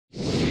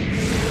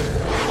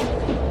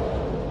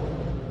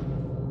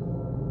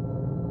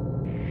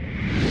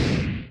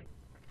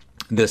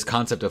this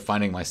concept of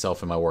finding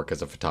myself in my work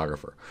as a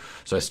photographer.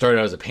 So I started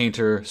out as a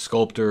painter,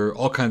 sculptor,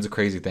 all kinds of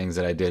crazy things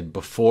that I did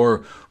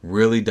before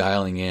really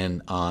dialing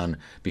in on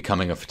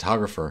becoming a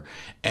photographer.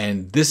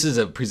 And this is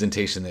a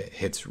presentation that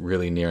hits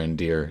really near and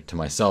dear to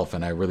myself,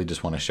 and I really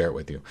just want to share it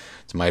with you.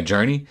 It's my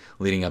journey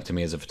leading up to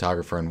me as a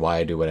photographer and why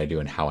I do what I do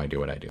and how I do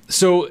what I do.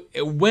 So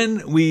when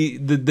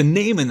the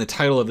name and the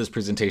title of this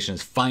presentation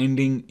is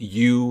Finding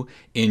You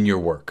in Your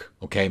Work,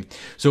 okay?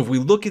 So if we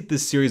look at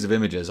this series of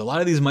images, a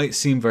lot of these might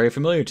seem very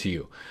familiar to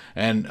you.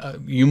 And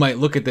you might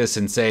look at this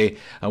and say,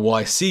 well,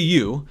 I see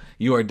you.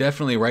 You are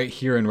definitely right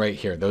here and right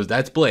here.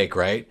 That's Blake,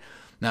 right?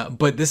 Now,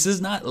 but this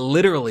is not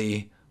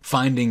literally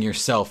finding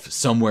yourself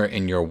somewhere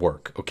in your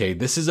work, okay?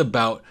 This is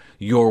about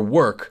your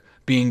work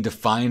being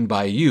defined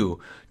by you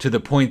to the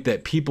point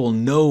that people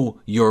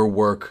know your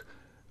work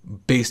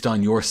based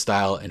on your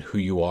style and who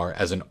you are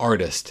as an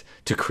artist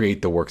to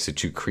create the works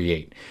that you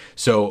create.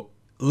 So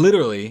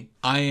literally,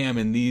 I am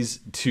in these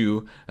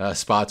two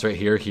spots right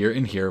here, here,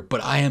 and here,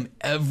 but I am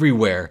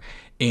everywhere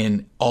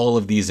in all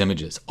of these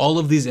images. All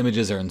of these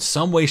images are in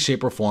some way,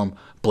 shape, or form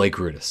Blake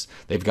Rudis.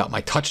 They've got my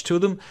touch to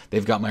them,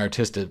 they've got my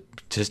artistic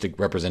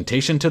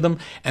representation to them,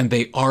 and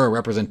they are a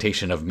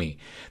representation of me.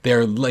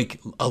 They're like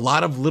a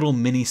lot of little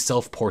mini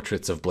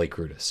self-portraits of Blake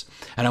Rudis.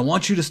 And I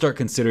want you to start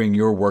considering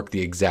your work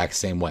the exact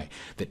same way,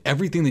 that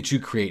everything that you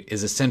create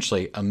is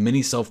essentially a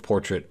mini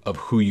self-portrait of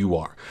who you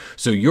are.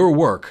 So your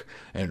work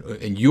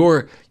and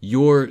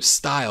your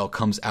style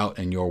comes out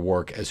in your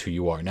work as who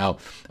you are. Now,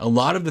 a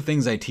lot of the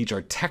things I teach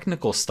are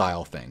technical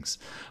style things,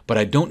 but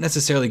I don't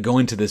necessarily go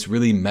into this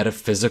really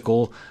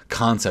metaphysical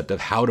concept of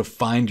how to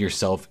find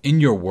yourself in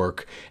your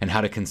work and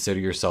how to consider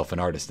yourself an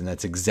artist. And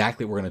that's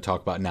exactly what we're going to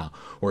talk about now.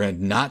 We're going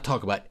to not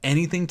talk about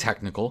anything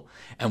technical,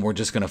 and we're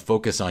just going to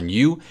focus on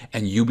you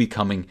and you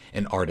becoming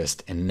an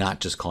artist and not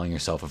just calling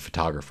yourself a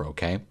photographer,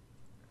 okay?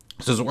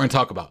 So this is what we're going to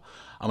talk about.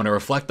 I'm going to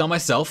reflect on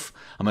myself.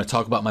 I'm going to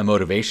talk about my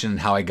motivation and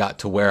how I got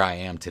to where I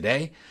am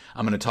today.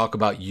 I'm going to talk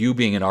about you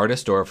being an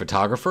artist or a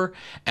photographer,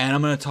 and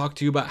I'm going to talk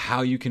to you about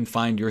how you can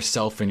find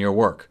yourself in your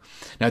work.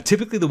 Now,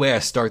 typically the way I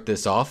start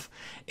this off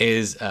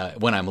is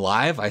when I'm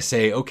live, I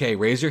say, okay,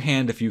 raise your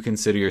hand if you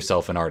consider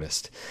yourself an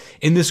artist.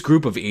 In this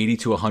group of 80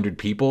 to 100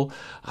 people,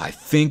 I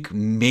think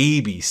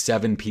maybe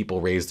 7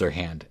 people raised their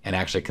hand and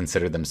actually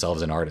considered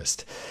themselves an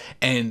artist.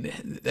 And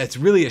that's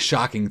really a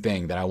shocking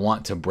thing that I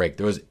want to break.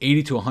 There was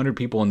 80 to 100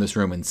 people in this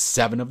room, and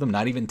 7 of them,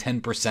 not even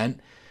 10%,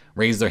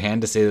 raise their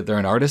hand to say that they're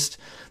an artist.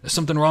 There's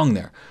something wrong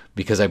there,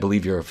 because I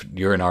believe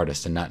you're an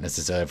artist and not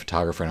necessarily a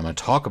photographer. And I'm going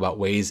to talk about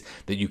ways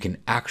that you can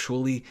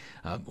actually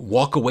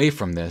walk away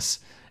from this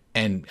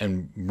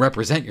and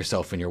represent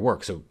yourself in your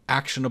work. So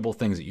actionable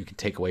things that you can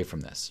take away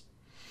from this.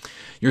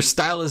 Your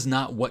style is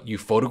not what you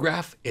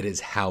photograph, it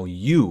is how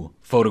you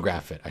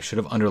photograph it. I should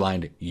have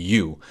underlined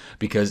you,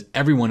 because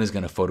everyone is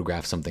going to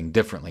photograph something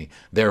differently.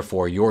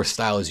 Therefore, your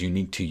style is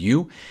unique to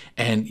you.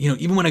 And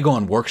even when I go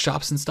on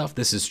workshops and stuff,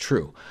 this is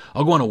true.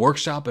 I'll go on a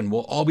workshop and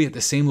we'll all be at the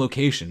same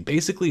location,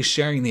 basically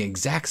sharing the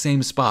exact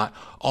same spot,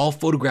 all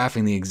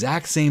photographing the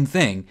exact same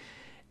thing.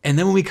 And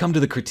then when we come to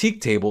the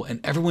critique table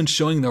and everyone's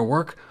showing their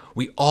work,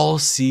 we all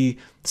see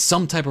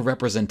some type of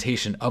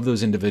representation of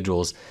those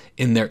individuals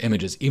in their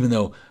images, even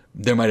though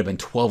there might have been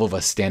 12 of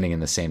us standing in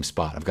the same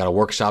spot. I've got a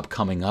workshop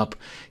coming up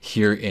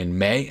here in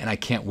May, and I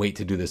can't wait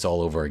to do this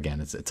all over again.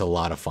 It's a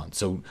lot of fun.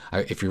 So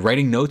if you're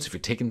writing notes, if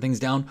you're taking things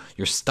down,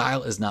 your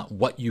style is not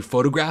what you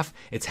photograph,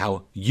 it's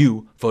how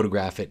you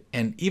photograph it.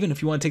 And even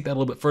if you want to take that a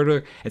little bit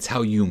further, it's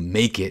how you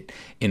make it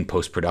in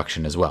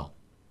post-production as well.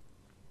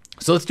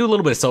 So let's do a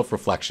little bit of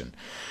self-reflection.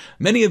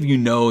 Many of you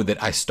know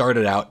that I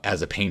started out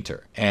as a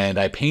painter, and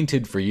I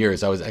painted for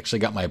years. I actually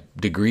got my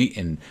degree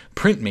in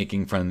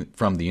printmaking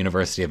from the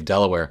University of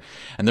Delaware.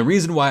 And the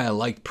reason why I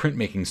liked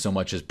printmaking so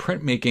much is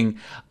printmaking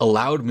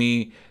allowed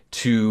me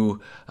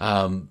to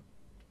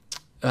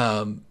do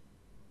a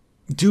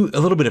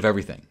little bit of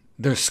everything.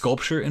 There's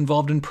sculpture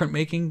involved in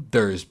printmaking.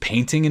 There's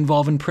painting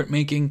involved in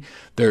printmaking.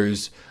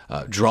 There's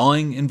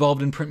drawing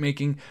involved in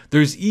printmaking.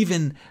 There's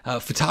even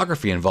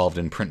photography involved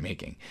in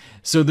printmaking.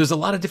 So there's a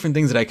lot of different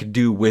things that I could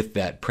do with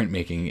that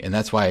printmaking, and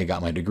that's why I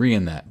got my degree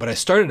in that. But I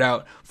started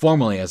out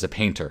formally as a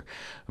painter.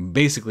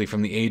 Basically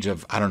from the age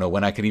of, I don't know,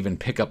 when I could even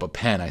pick up a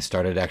pen, I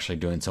started actually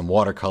doing some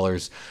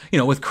watercolors,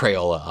 with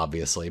Crayola,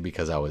 obviously,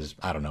 because I was,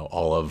 I don't know,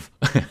 all of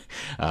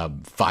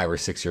 5 or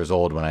 6 years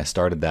old when I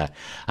started that.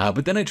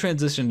 But then I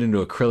transitioned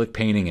into acrylic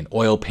painting and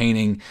oil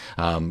painting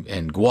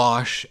and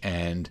gouache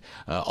and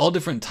all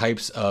different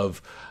types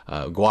of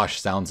gouache.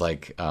 Sounds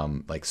like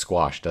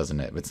squash, doesn't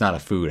it? It's not a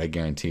food, I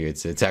guarantee you.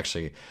 It's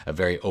actually a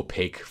very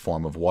opaque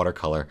form of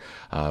watercolor,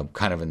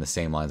 kind of in the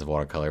same lines of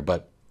watercolor.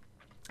 But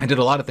I did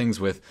a lot of things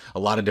with a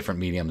lot of different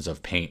mediums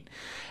of paint,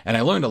 and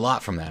I learned a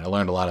lot from that. I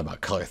learned a lot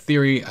about color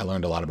theory. I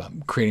learned a lot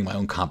about creating my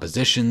own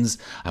compositions.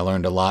 I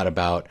learned a lot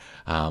about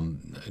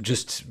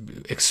just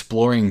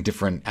exploring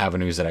different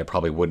avenues that I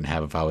probably wouldn't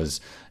have if I was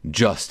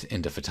just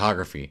into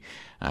photography.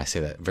 I say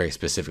that very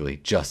specifically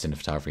just into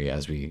photography.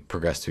 As we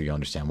progress through, you'll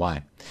understand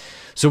why.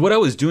 So what I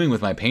was doing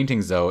with my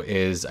paintings, though,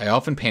 is I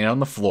often painted on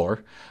the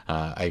floor.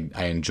 I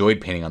enjoyed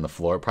painting on the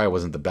floor. It probably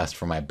wasn't the best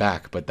for my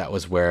back, but that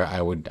was where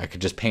I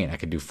could just paint. I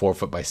could do 4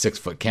 foot by 6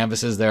 foot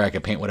canvases there. I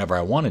could paint whatever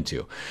I wanted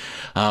to.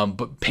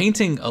 But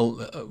painting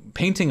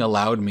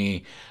allowed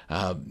me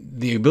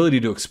the ability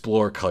to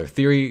explore color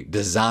theory,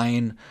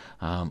 design,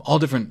 all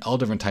different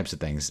types of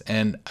things.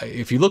 And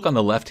if you look on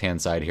the left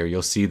hand side here,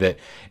 you'll see that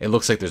it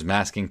looks like there's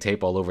masking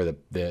tape all over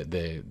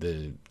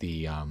the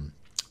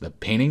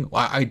painting.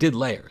 Well, I did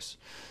layers.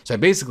 So I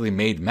basically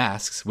made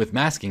masks with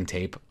masking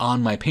tape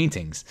on my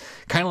paintings,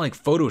 kind of like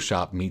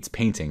Photoshop meets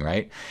painting,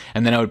 right?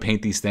 And then I would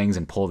paint these things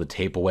and pull the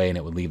tape away and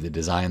it would leave the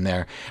design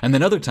there. And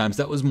then other times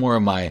that was more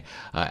of my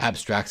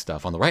abstract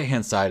stuff. On the right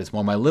hand side, it's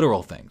more my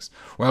literal things,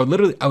 where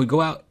I would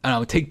go out and I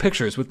would take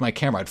pictures with my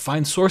camera. I'd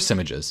find source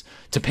images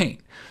to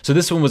paint. So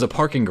this one was a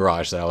parking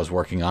garage that I was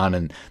working on,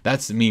 and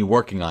that's me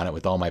working on it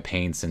with all my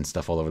paints and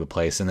stuff all over the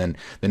place. And then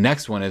the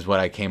next one is what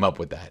I came up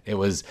with that. It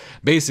was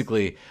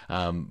basically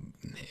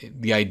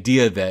the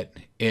idea that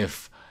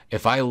if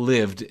I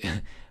lived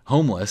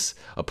homeless,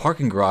 a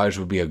parking garage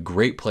would be a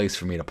great place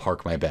for me to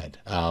park my bed.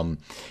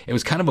 It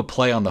was kind of a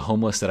play on the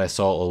homeless that I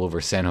saw all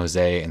over San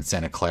Jose and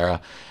Santa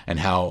Clara, and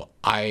how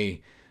I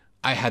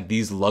had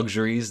these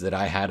luxuries that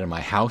I had in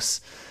my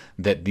house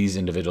that these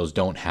individuals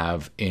don't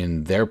have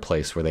in their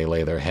place where they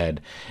lay their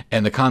head.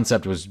 And the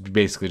concept was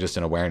basically just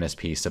an awareness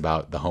piece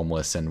about the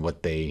homeless and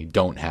what they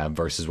don't have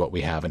versus what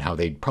we have, and how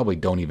they probably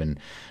don't even,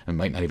 and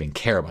might not even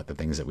care about the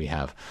things that we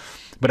have.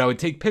 But I would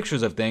take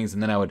pictures of things,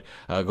 and then I would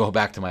go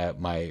back to my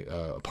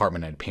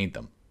apartment and I'd paint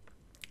them.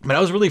 But I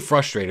was really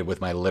frustrated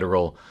with my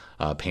literal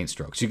paint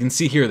strokes. You can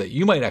see here that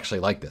you might actually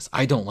like this.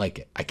 I don't like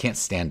it. I can't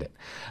stand it.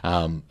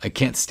 I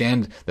can't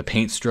stand the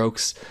paint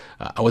strokes.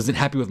 I wasn't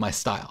happy with my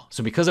style.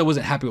 So because I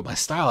wasn't happy with my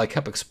style, I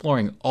kept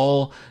exploring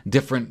all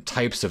different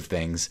types of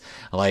things,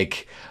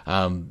 like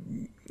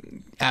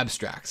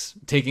abstracts,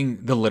 taking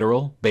the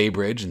literal Bay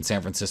Bridge in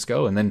San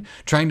Francisco and then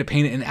trying to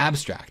paint it in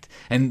abstract.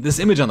 And this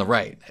image on the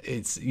right,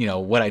 it's,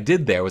 what I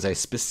did there was I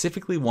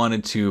specifically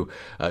wanted to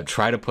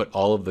try to put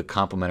all of the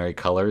complementary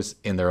colors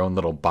in their own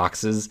little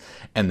boxes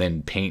and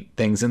then paint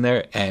things in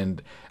there.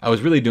 And I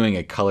was really doing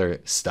a color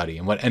study.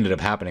 And what ended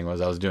up happening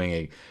was I was doing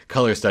a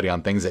color study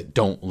on things that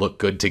don't look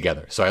good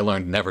together. So I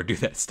learned never do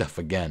that stuff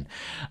again.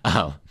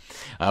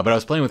 But I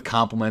was playing with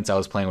complements, I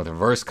was playing with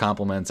reverse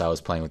complements, I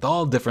was playing with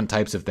all different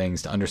types of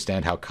things to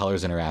understand how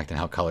colors interact and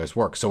how colors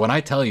work. So when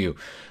I tell you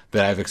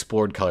that I've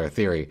explored color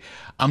theory,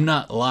 I'm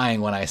not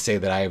lying when I say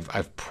that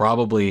I've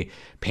probably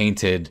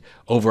painted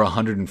over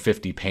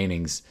 150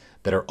 paintings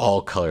that are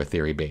all color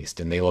theory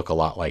based, and they look a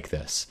lot like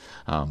this.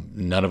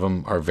 None of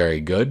them are very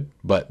good,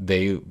 but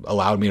they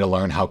allowed me to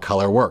learn how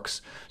color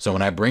works. So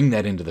when I bring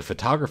that into the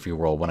photography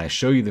world, when I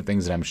show you the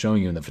things that I'm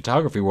showing you in the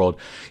photography world,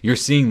 you're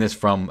seeing this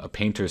from a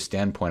painter's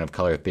standpoint of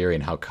color theory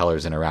and how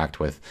colors interact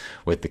with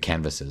the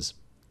canvases.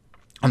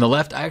 On the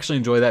left, I actually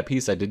enjoy that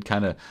piece. I did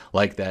kind of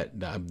like that.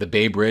 The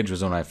Bay Bridge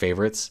was one of my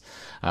favorites.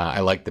 I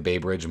liked the Bay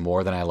Bridge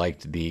more than I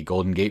liked the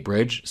Golden Gate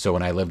Bridge. So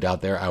when I lived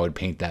out there, I would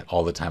paint that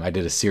all the time. I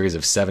did a series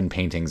of 7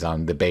 paintings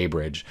on the Bay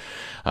Bridge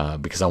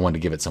because I wanted to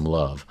give it some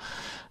love.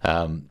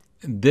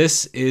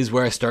 This is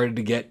where I started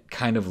to get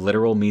kind of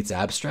literal meets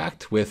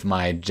abstract with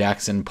my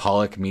Jackson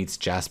Pollock meets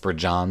Jasper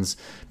Johns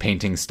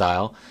painting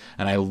style.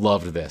 And I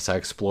loved this. I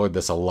explored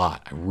this a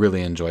lot. I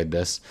really enjoyed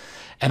this.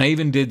 And I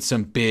even did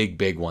some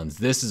big ones.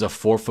 This is a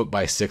 4 foot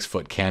by 6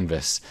 foot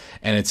canvas,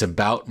 and it's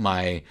about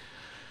my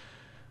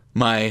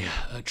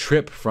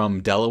trip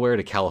from Delaware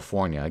to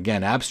California.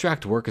 Again,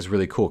 abstract work is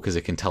really cool because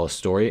it can tell a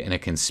story and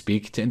it can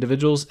speak to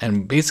individuals.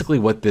 And basically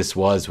what this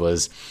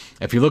was,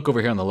 if you look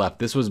over here on the left,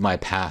 this was my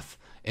path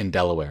in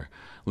Delaware,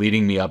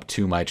 leading me up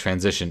to my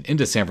transition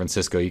into San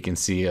Francisco. You can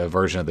see a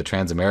version of the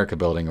Transamerica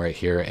building right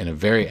here in a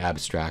very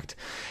abstract.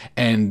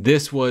 And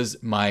this was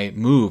my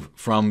move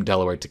from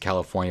Delaware to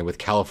California, with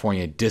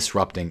California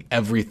disrupting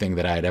everything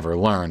that I had ever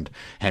learned,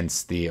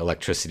 hence the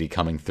electricity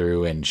coming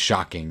through and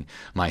shocking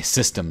my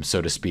system,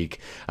 so to speak,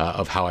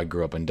 of how I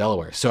grew up in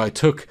Delaware. So I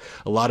took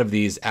a lot of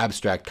these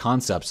abstract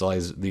concepts, all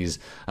these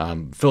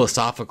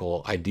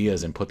philosophical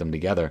ideas, and put them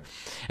together.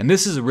 And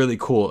this is a really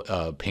cool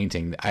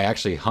painting. I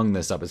actually hung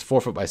this up. It's 4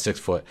 foot by 6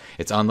 foot.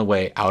 It's on the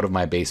way out of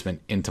my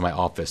basement into my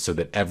office, so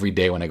that every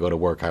day when I go to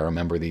work, I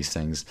remember these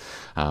things.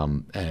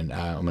 And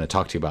I'm going to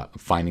talk to you about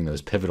finding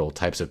those pivotal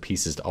types of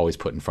pieces to always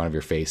put in front of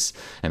your face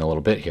in a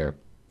little bit here.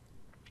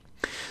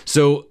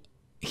 So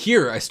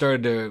here I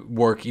started to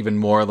work even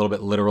more, a little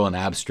bit literal and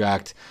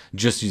abstract,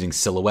 just using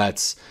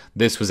silhouettes.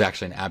 This was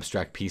actually an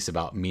abstract piece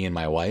about me and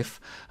my wife.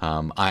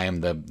 I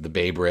am the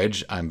Bay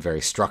Bridge. I'm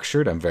very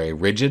structured. I'm very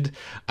rigid.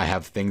 I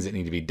have things that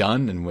need to be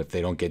done, and if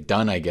they don't get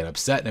done, I get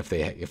upset. And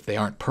if they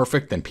aren't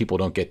perfect, then people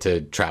don't get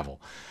to travel.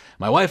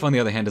 My wife, on the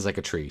other hand, is like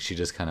a tree. She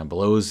just kind of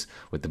blows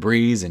with the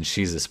breeze, and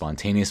she's the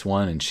spontaneous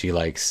one, and she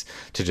likes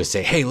to just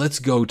say, hey, let's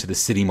go to the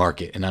city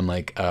market. And I'm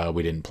like,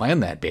 we didn't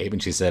plan that, babe.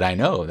 And she said, I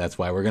know. That's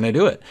why we're going to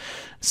do it.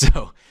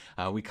 So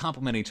we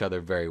complement each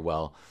other very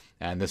well,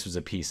 and this was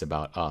a piece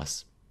about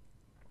us.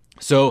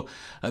 So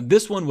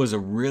this one was a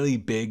really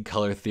big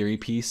color theory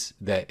piece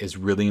that is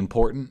really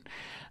important.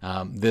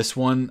 This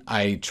one,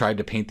 I tried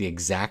to paint the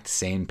exact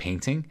same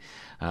painting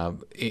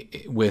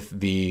with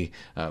the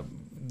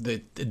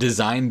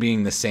design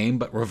being the same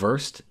but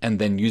reversed, and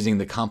then using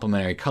the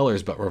complementary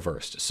colors but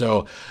reversed.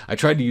 So I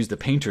tried to use the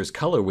painter's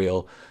color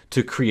wheel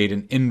to create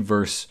an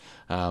inverse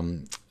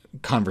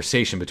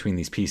conversation between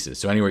these pieces.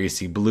 So anywhere you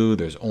see blue,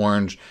 there's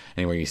orange.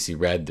 Anywhere you see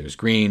red, there's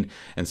green,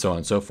 and so on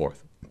and so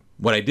forth.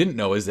 What I didn't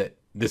know is that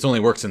this only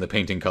works in the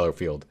painting color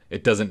field.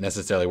 It doesn't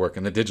necessarily work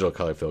in the digital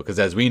color field, because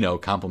as we know,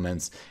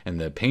 complements in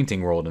the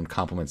painting world and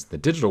complements in the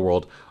digital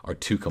world are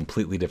two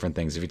completely different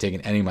things. If you've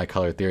taken any of my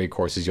color theory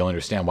courses, you'll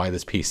understand why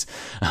this piece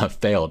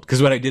failed.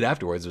 Because what I did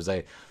afterwards was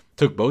I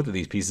took both of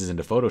these pieces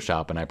into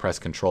Photoshop and I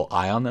pressed Control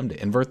I on them to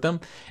invert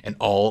them, and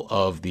all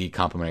of the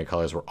complementary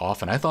colors were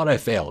off, and I thought I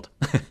failed.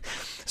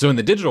 So in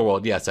the digital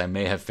world, yes, I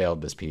may have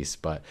failed this piece,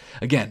 but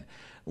again,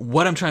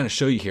 what I'm trying to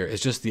show you here is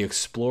just the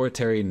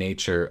exploratory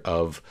nature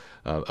of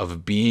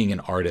being an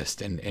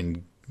artist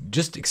and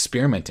just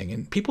experimenting.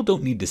 And people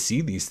don't need to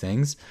see these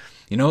things.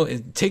 You know,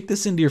 take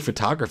this into your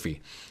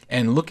photography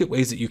and look at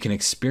ways that you can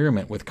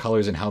experiment with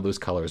colors and how those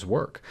colors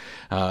work.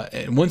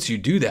 And once you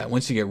do that,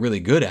 once you get really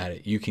good at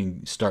it, you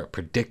can start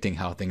predicting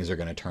how things are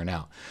going to turn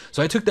out.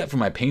 So I took that from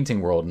my painting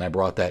world and I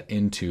brought that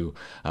into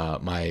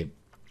my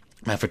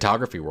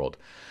photography world.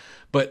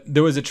 But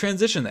there was a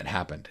transition that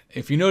happened.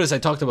 If you notice, I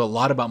talked a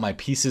lot about my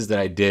pieces that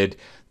I did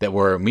that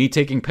were me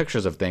taking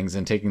pictures of things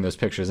and taking those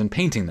pictures and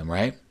painting them,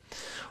 right?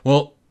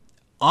 Well,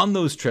 on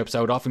those trips,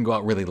 I would often go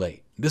out really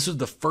late. This was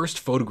the first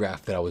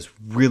photograph that I was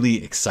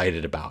really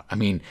excited about. I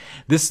mean,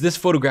 this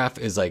photograph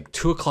is like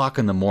 2 o'clock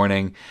in the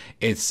morning.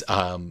 It's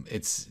on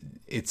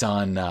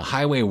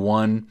Highway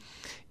 1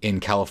 in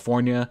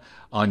California,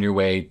 on your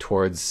way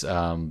towards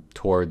San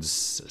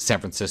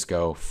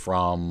Francisco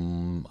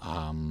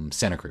from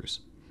Santa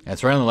Cruz. And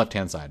it's right on the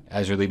left-hand side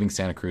as you're leaving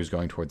Santa Cruz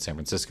going towards San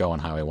Francisco on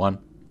Highway 1.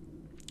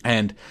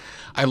 And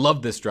I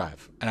love this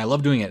drive, and I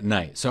love doing it at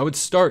night. So I would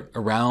start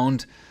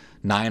around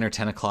 9 or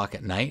 10 o'clock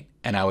at night,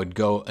 and I would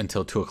go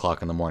until 2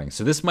 o'clock in the morning.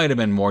 So this might have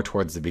been more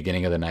towards the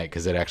beginning of the night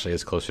because it actually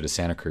is closer to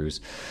Santa Cruz.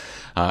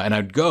 And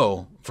I'd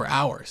go for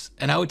hours,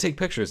 and I would take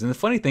pictures. And the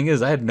funny thing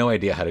is I had no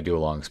idea how to do a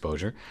long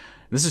exposure.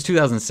 This is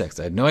 2006.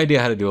 I had no idea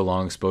how to do a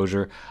long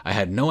exposure. I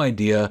had no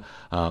idea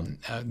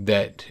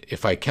that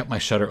if I kept my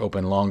shutter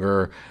open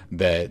longer,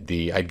 that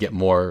I'd get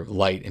more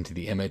light into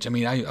the image. I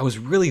mean, I was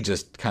really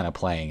just kind of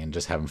playing and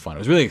just having fun. It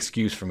was really an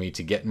excuse for me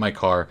to get in my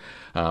car.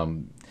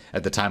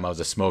 At the time, I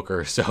was a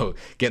smoker, so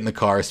get in the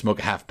car, smoke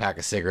a half pack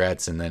of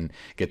cigarettes, and then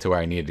get to where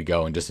I needed to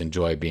go and just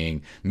enjoy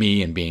being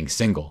me and being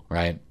single,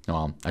 right?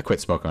 Well, I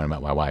quit smoking when I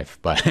met my wife,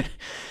 but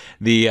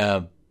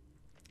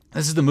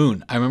this is the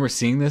moon. I remember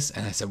seeing this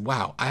and I said,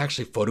 wow, I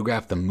actually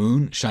photographed the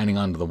moon shining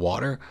onto the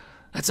water.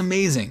 That's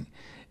amazing.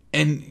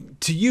 And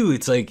to you,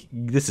 it's like,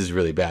 this is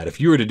really bad. If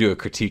you were to do a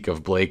critique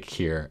of Blake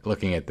here,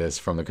 looking at this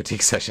from the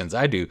critique sessions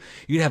I do,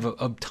 you'd have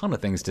a ton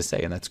of things to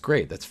say, and that's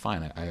great. That's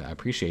fine. I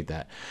appreciate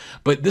that.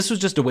 But this was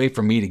just a way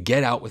for me to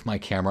get out with my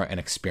camera and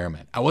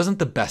experiment. I wasn't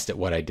the best at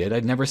what I did.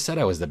 I'd never said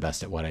I was the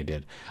best at what I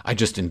did. I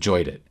just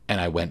enjoyed it, and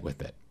I went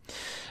with it.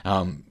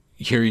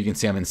 Here you can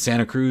see I'm in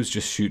Santa Cruz,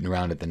 just shooting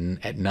around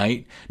at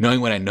night.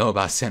 Knowing what I know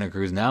about Santa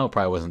Cruz now,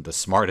 probably wasn't the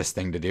smartest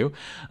thing to do,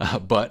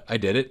 but I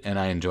did it and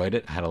I enjoyed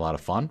it. I had a lot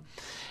of fun.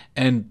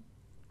 And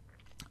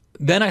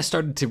then I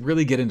started to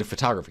really get into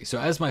photography. So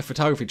as my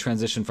photography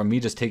transitioned from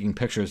me just taking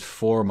pictures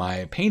for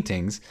my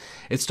paintings,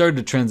 it started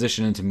to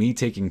transition into me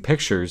taking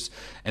pictures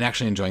and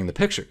actually enjoying the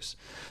pictures.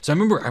 So I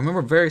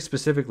remember very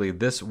specifically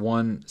this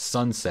one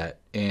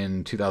sunset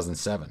in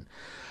 2007.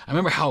 I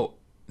remember how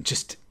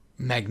just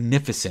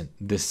magnificent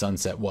this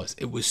sunset was.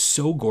 It was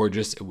so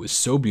gorgeous. It was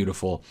so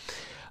beautiful.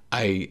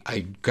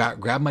 I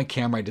grabbed my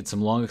camera. I did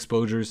some long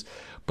exposures,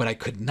 but I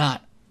could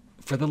not,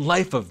 for the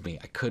life of me,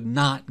 I could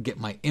not get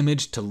my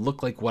image to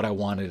look like what I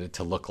wanted it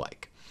to look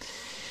like.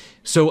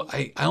 So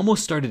I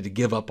almost started to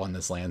give up on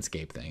this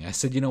landscape thing. I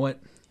said, you know what?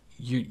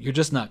 You're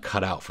just not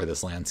cut out for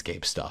this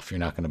landscape stuff. You're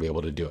not going to be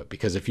able to do it,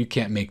 because if you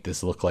can't make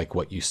this look like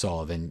what you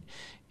saw, then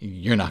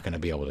you're not going to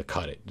be able to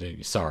cut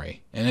it.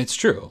 Sorry. And it's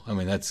true. I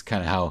mean, that's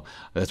kind of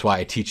that's why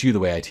I teach you the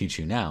way I teach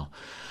you now.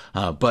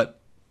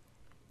 But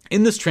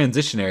in this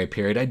transitionary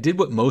period, I did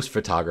what most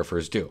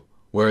photographers do,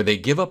 where they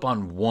give up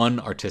on one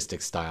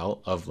artistic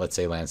style of, let's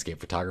say, landscape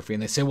photography,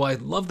 and they say, well, I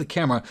love the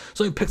camera,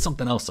 so let me pick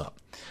something else up.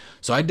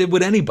 So I did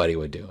what anybody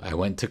would do. I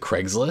went to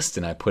Craigslist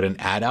and I put an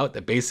ad out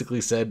that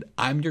basically said,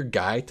 I'm your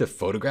guy to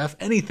photograph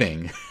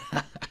anything.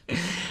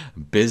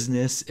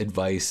 Business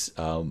advice,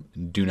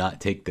 do not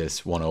take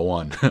this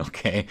 101,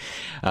 okay?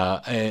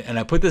 And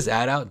I put this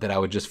ad out that I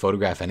would just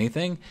photograph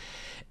anything.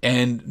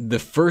 And the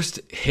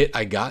first hit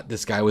I got,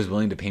 this guy was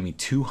willing to pay me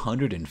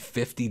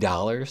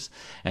 $250.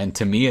 And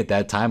to me at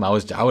that time, I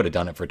would have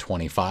done it for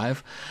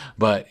 $25,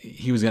 but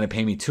he was going to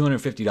pay me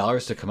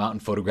 $250 to come out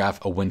and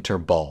photograph a winter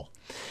ball.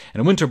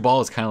 And a winter ball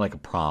is kind of like a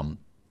prom.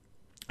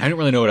 I didn't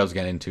really know what I was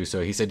getting into,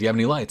 so he said, "Do you have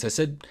any lights?" I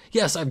said,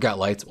 "Yes, I've got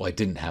lights." Well, I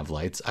didn't have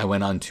lights. I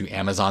went on to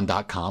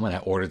Amazon.com and I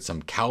ordered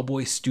some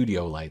Cowboy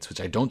Studio lights, which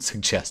I don't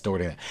suggest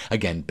ordering.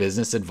 Again,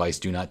 business advice,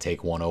 do not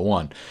take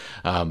 101.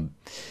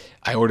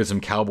 I ordered some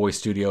Cowboy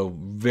Studio,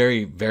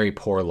 very, very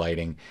poor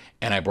lighting,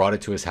 and I brought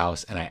it to his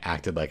house and I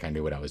acted like I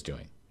knew what I was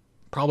doing.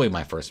 Probably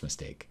my first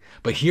mistake.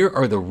 But here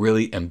are the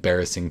really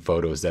embarrassing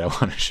photos that I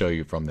want to show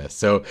you from this.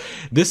 So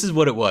this is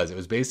what it was. It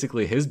was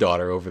basically his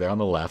daughter over there on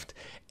the left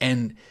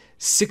and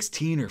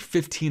 16 or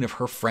 15 of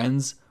her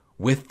friends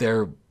with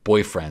their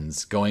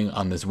boyfriends going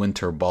on this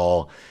winter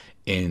ball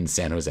in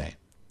San Jose.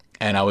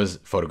 And I was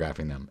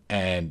photographing them.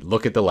 And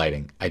look at the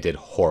lighting. I did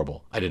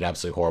horrible. I did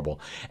absolutely horrible.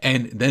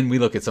 And then we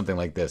look at something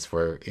like this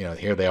where,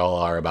 here they all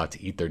are about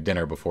to eat their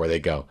dinner before they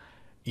go.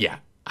 Yeah,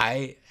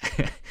 I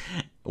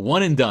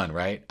one and done,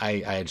 right? I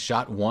had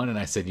shot one and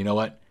I said, you know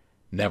what?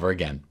 Never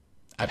again.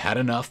 I've had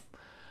enough.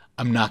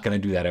 I'm not going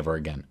to do that ever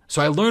again.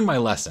 So I learned my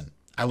lesson.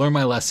 I learned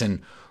my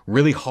lesson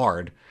really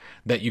hard,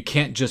 that you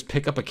can't just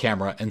pick up a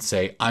camera and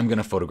say, I'm going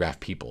to photograph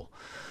people.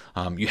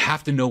 You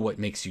have to know what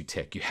makes you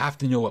tick. You have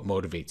to know what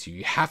motivates you.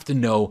 You have to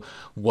know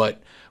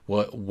what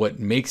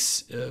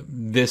makes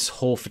this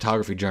whole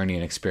photography journey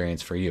an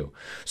experience for you.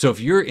 So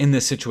if you're in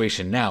this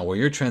situation now where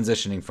you're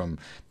transitioning from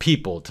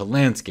people to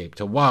landscape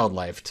to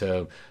wildlife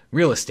to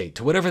real estate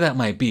to whatever that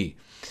might be,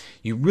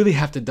 you really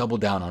have to double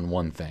down on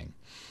one thing.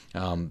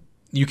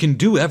 You can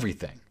do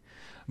everything,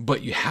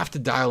 but you have to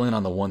dial in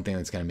on the one thing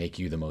that's going to make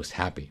you the most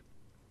happy.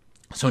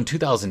 So in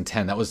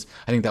 2010, I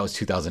think that was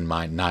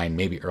 2009,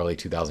 maybe early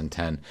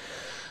 2010.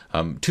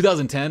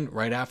 2010,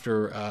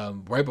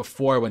 right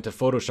before I went to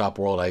Photoshop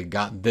World, I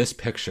got this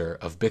picture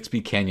of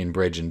Bixby Canyon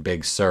Bridge in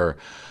Big Sur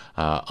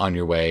on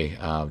your way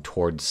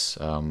towards,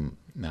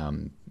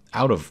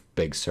 out of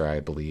Big Sur, I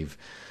believe,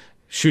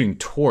 shooting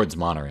towards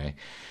Monterey.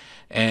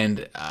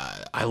 And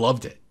I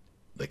loved it.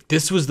 Like,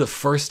 this was the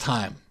first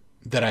time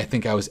that I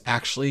think I was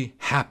actually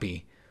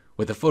happy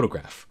with a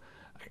photograph.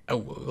 A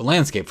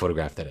landscape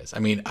photograph, that is. I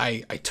mean,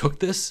 I took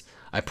this,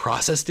 I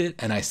processed it,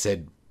 and I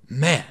said,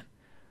 man,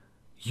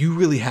 you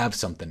really have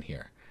something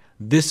here.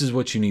 This is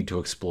what you need to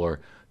explore.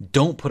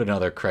 Don't put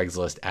another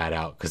Craigslist ad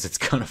out because it's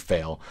going to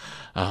fail.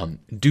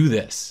 Do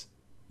this.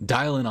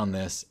 Dial in on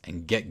this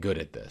and get good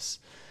at this.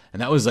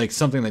 And that was like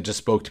something that just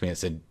spoke to me and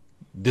said,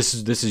 this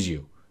is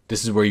you.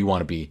 This is where you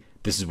want to be.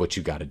 This is what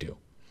you got to do.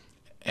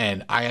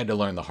 And I had to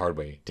learn the hard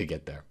way to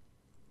get there.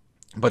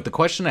 But the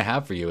question I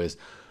have for you is,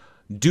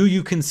 do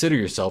you consider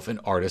yourself an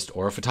artist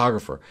or a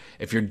photographer?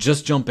 If you're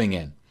just jumping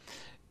in,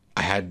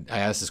 I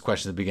asked this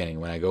question at the beginning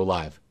when I go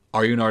live.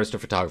 Are you an artist or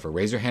photographer?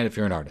 Raise your hand if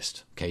you're an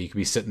artist. Okay, you could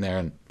be sitting there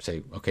and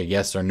say, okay,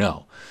 yes or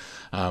no.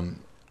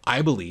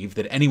 I believe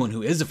that anyone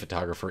who is a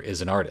photographer is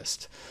an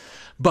artist.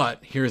 But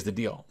here's the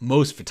deal.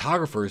 Most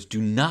photographers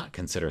do not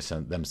consider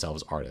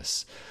themselves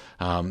artists.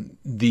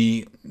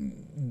 The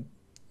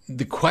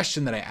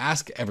question that I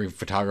ask every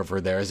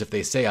photographer there is, if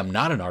they say I'm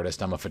not an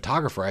artist, I'm a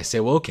photographer, I say,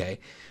 well, okay,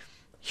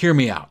 hear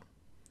me out.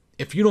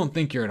 If you don't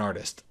think you're an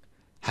artist,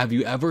 have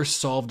you ever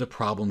solved a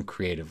problem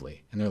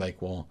creatively? And they're like,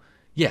 well,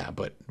 yeah,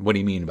 but what do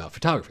you mean about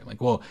photography? I'm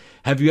like, well,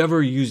 have you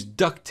ever used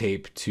duct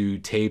tape to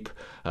tape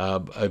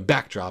a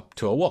backdrop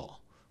to a wall?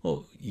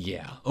 Well,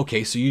 yeah.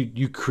 Okay, so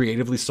you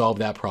creatively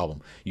solved that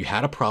problem. You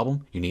had a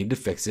problem, you needed to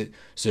fix it,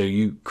 so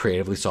you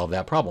creatively solved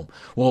that problem.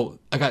 Well,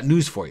 I got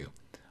news for you.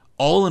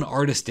 All an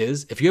artist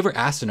is, if you ever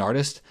asked an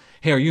artist,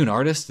 hey, are you an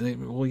artist? And they,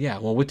 well, yeah.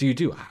 Well, what do you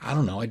do? I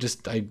don't know. I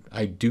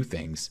do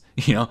things,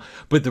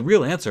 But the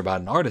real answer about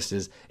an artist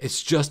is,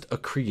 it's just a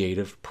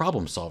creative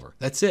problem solver.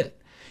 That's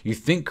it. You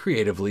think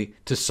creatively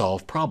to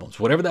solve problems,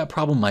 whatever that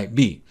problem might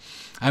be.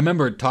 I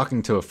remember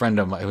talking to a friend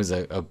of mine who was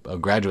a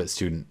graduate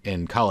student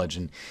in college,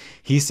 and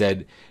he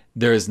said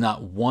there is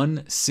not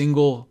one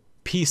single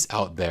piece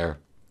out there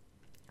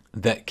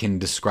that can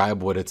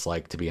describe what it's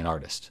like to be an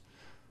artist.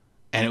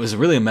 And it was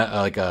really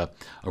a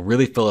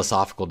really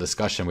philosophical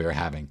discussion we were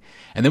having.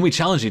 And then we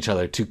challenged each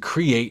other to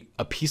create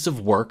a piece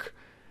of work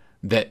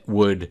that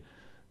would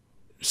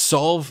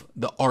solve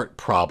the art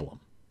problem.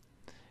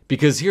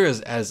 Because here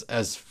as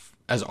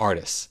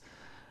artists,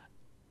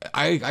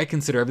 I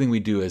consider everything we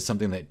do as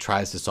something that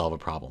tries to solve a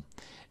problem.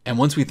 And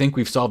once we think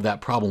we've solved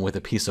that problem with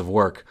a piece of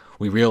work,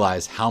 we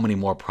realize how many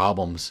more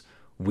problems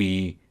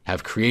we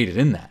have created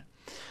in that.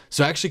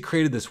 So I actually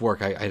created this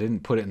work. I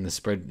didn't put it in the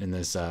spread in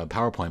this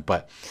PowerPoint,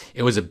 but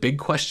it was a big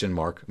question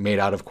mark made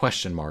out of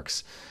question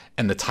marks.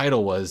 And the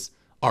title was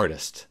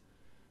Artist,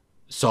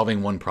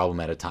 Solving One Problem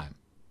at a Time.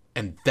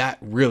 And that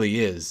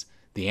really is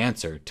the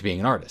answer to being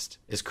an artist,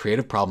 is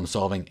creative problem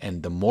solving.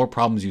 And the more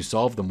problems you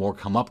solve, the more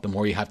come up, the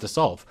more you have to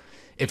solve.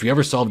 If you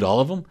ever solved all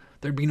of them,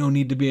 there'd be no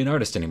need to be an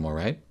artist anymore,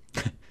 right?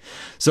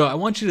 So I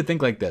want you to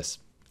think like this.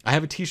 I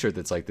have a t-shirt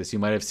that's like this. You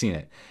might have seen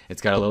it.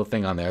 It's got a little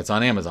thing on there. It's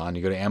on Amazon.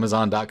 You go to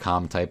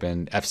Amazon.com, type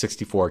in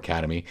F64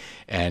 Academy,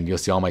 and you'll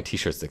see all my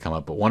t-shirts that come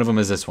up. But one of them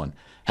is this one.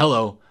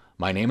 Hello,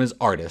 my name is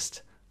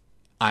Artist.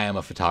 I am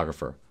a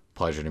photographer.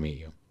 Pleasure to meet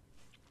you.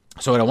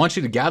 So what I want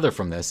you to gather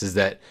from this is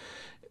that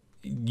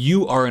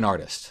you are an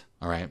artist,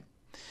 all right?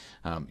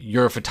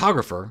 You're a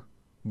photographer,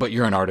 but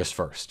you're an artist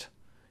first.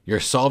 You're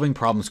solving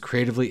problems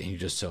creatively, and you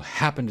just so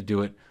happen to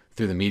do it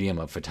through the medium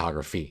of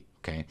photography.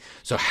 Okay.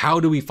 So how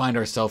do we find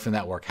ourselves in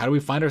that work? How do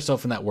we find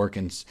ourselves in that work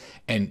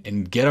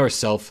and get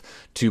ourselves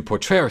to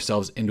portray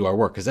ourselves into our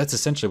work? Because that's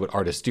essentially what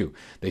artists do.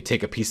 They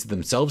take a piece of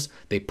themselves,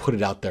 they put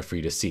it out there for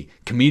you to see.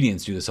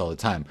 Comedians do this all the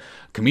time.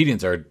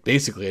 Comedians are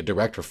basically a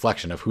direct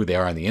reflection of who they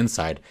are on the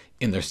inside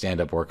in their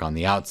stand-up work on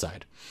the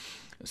outside.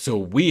 So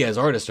we as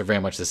artists are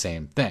very much the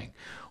same thing.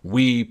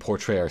 We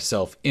portray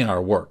ourselves in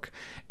our work.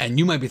 And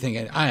you might be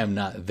thinking, I am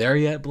not there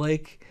yet,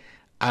 Blake.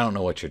 I don't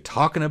know what you're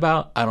talking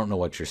about. I don't know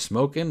what you're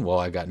smoking. Well,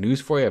 I got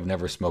news for you. I've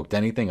never smoked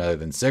anything other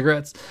than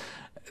cigarettes.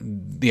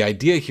 The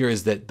idea here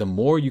is that the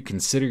more you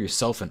consider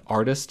yourself an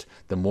artist,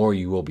 the more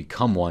you will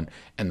become one,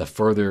 and the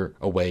further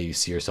away you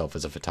see yourself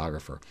as a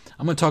photographer.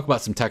 I'm going to talk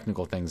about some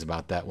technical things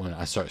about that when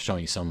I start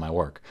showing you some of my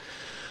work.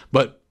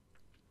 But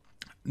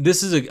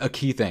this is a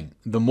key thing.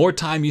 The more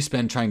time you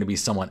spend trying to be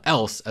someone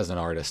else as an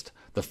artist,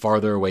 the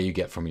farther away you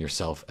get from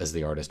yourself as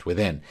the artist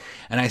within.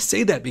 And I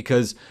say that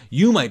because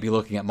you might be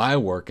looking at my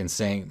work and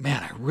saying,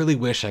 man, I really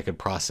wish I could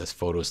process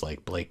photos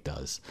like Blake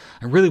does.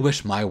 I really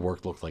wish my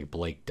work looked like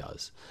Blake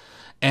does.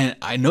 And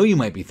I know you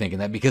might be thinking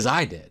that because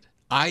I did.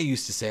 I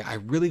used to say, I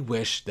really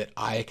wish that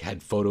I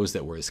had photos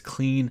that were as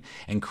clean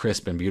and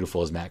crisp and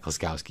beautiful as Matt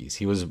Kloskowski's.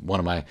 He was one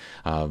of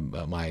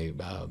my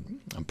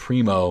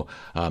primo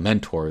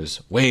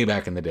mentors way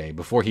back in the day.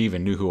 Before he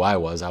even knew who I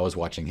was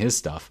watching his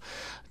stuff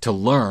to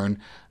learn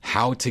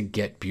how to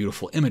get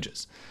beautiful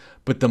images.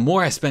 But the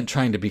more I spent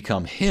trying to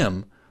become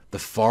him, the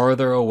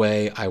farther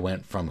away I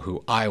went from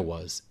who I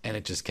was, and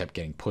it just kept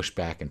getting pushed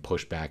back and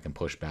pushed back and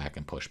pushed back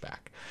and pushed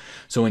back.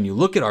 So when you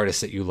look at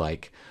artists that you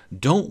like,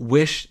 don't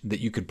wish that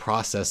you could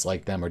process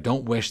like them, or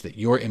don't wish that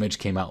your image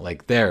came out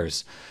like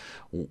theirs.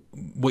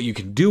 What you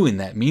can do in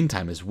that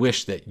meantime is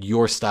wish that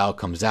your style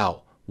comes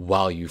out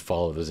while you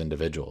follow those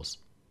individuals.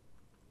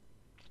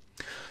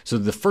 So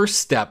the first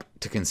step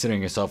to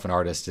considering yourself an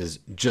artist is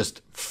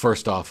just,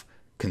 first off,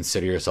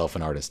 consider yourself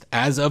an artist.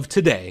 As of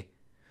today,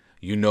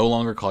 you no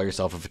longer call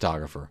yourself a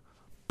photographer.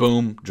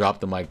 Boom, drop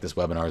the mic, this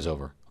webinar is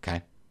over,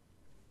 okay?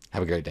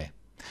 Have a great day.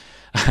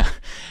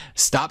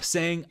 Stop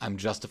saying, I'm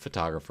just a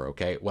photographer,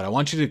 okay? What I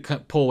want you to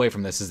pull away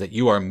from this is that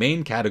you are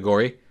main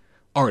category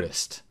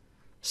artist,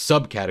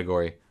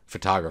 subcategory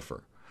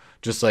photographer.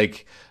 Just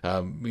like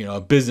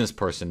a business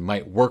person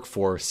might work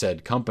for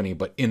said company,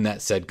 but in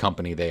that said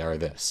company, they are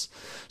this.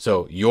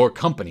 So your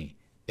company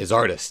is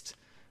artist.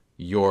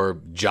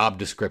 Your job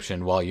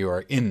description while you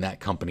are in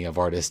that company of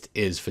artist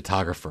is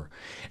photographer.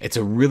 It's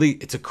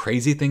a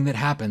crazy thing that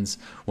happens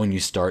when you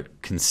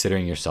start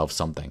considering yourself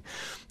something.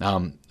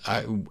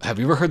 Have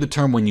you ever heard the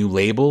term, when you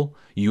label,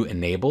 you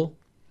enable?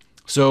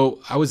 So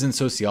I was in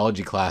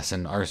sociology class,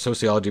 and our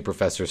sociology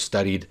professor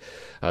studied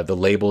the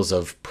labels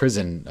of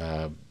prison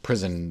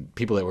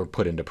people that were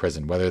put into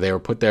prison, whether they were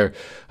put there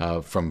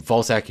from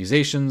false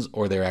accusations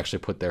or they were actually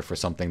put there for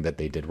something that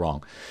they did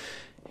wrong.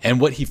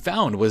 And what he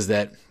found was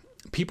that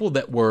people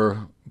that were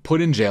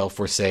put in jail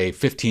for, say,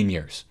 15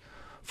 years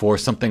for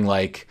something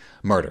like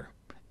murder,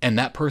 and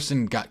that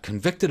person got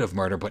convicted of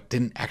murder but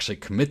didn't actually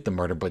commit the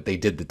murder, but they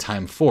did the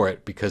time for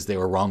it because they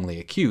were wrongly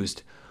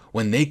accused,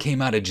 when they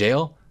came out of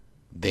jail,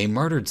 they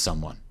murdered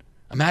someone.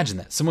 Imagine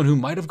that. Someone who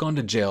might have gone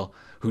to jail,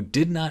 who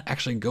did not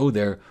actually go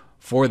there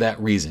for that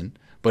reason,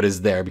 but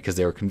is there because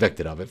they were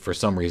convicted of it for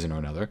some reason or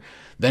another,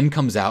 then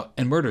comes out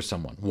and murders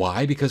someone.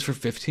 Why? Because for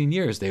 15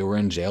 years they were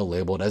in jail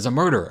labeled as a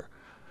murderer.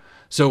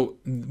 So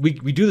we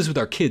do this with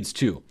our kids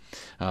too.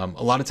 A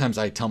lot of times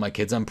I tell my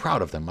kids I'm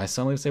proud of them. My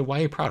son would say, why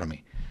are you proud of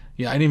me?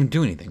 Yeah, I didn't even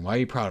do anything. Why are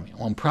you proud of me?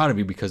 Well, I'm proud of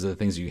you because of the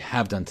things that you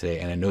have done today,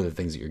 and I know the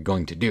things that you're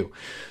going to do.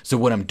 So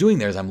what I'm doing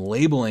there is I'm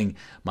labeling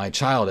my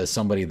child as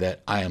somebody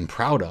that I am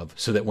proud of,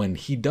 so that when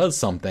he does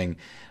something,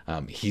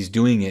 he's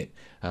doing it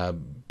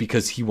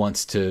because he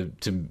wants to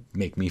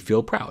make me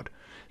feel proud.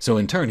 So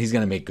in turn, he's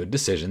going to make good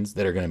decisions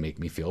that are going to make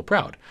me feel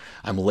proud.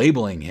 I'm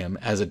labeling him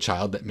as a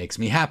child that makes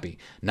me happy,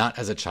 not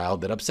as a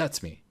child that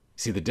upsets me.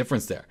 See the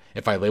difference there?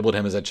 If I labeled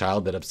him as a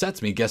child that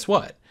upsets me, guess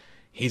what?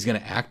 He's going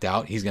to act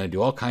out, he's going to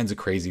do all kinds of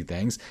crazy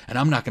things, and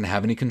I'm not going to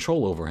have any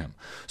control over him.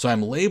 So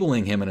I'm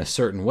labeling him in a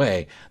certain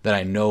way that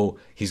I know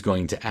he's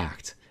going to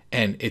act.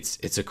 And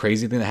it's a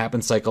crazy thing that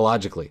happens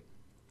psychologically.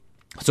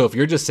 So if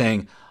you're just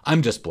saying,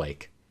 I'm just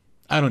Blake,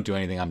 I don't do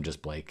anything, I'm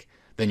just Blake,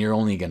 then you're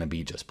only going to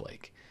be just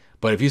Blake.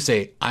 But if you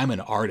say, I'm an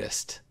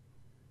artist,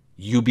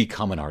 you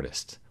become an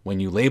artist. When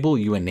you label,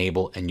 you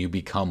enable, and you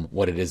become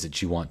what it is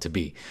that you want to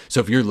be.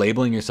 So if you're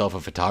labeling yourself a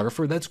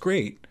photographer, that's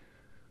great.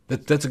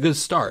 That's a good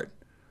start.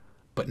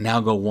 But now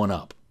go one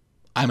up.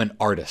 I'm an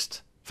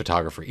artist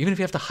photographer. Even if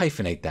you have to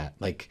hyphenate that,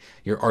 like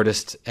your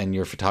artist and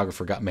your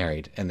photographer got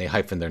married and they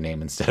hyphen their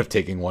name instead of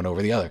taking one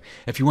over the other.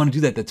 If you want to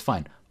do that, that's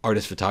fine.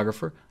 Artist,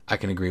 photographer, I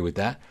can agree with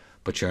that.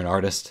 But you're an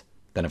artist,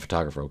 then a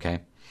photographer,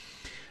 okay?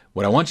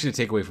 What I want you to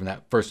take away from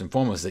that, first and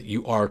foremost, is that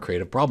you are a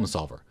creative problem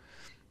solver.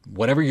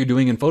 Whatever you're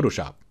doing in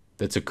Photoshop,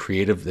 that's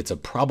a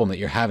problem that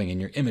you're having in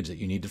your image that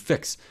you need to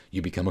fix,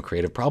 you become a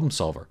creative problem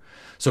solver.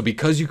 So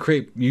because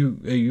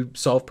you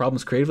solve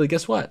problems creatively,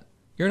 guess what?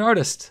 You're an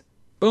artist.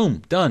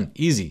 Boom, done,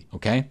 easy,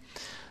 okay?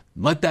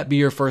 Let that be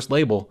your first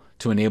label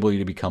to enable you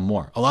to become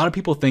more. A lot of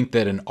people think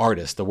that an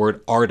artist, the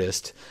word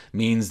artist,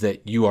 means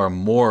that you are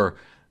more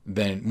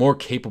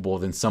capable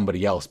than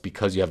somebody else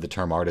because you have the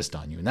term artist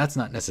on you. And that's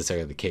not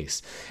necessarily the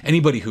case.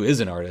 Anybody who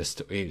is an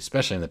artist,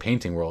 especially in the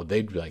painting world,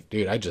 they'd be like,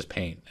 dude, I just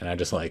paint and I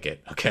just like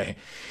it. Okay.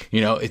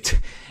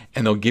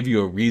 And they'll give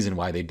you a reason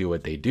why they do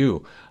what they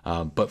do.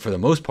 But for the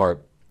most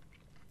part,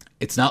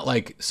 it's not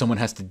like someone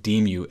has to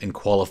deem you and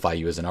qualify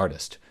you as an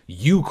artist.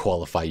 You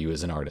qualify you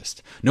as an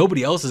artist.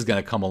 Nobody else is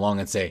going to come along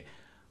and say,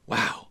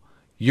 wow,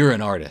 you're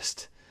an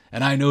artist.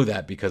 And I know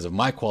that because of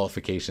my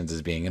qualifications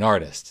as being an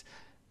artist.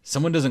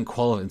 Someone doesn't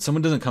come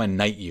and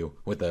knight you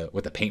with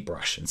a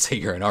paintbrush and say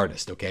you're an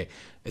artist, okay?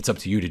 It's up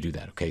to you to do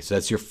that, okay? So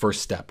that's your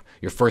first step.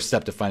 Your first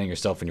step to finding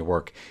yourself in your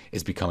work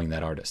is becoming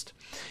that artist.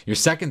 Your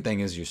second thing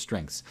is your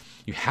strengths.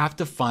 You have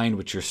to find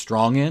what you're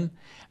strong in,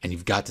 and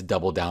you've got to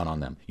double down on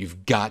them.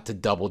 You've got to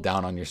double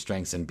down on your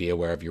strengths and be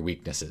aware of your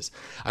weaknesses.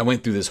 I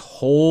went through this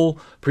whole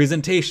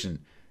presentation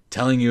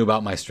telling you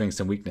about my strengths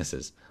and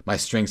weaknesses. My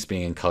strengths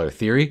being in color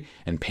theory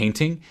and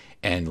painting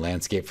and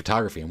landscape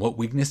photography. And what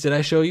weakness did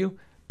I show you?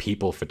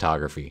 People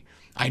photography.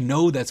 I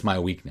know that's my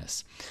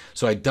weakness.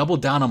 So I double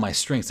down on my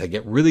strengths. I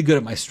get really good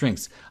at my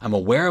strengths. I'm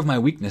aware of my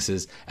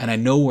weaknesses and I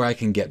know where I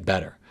can get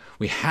better.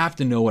 We have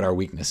to know what our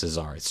weaknesses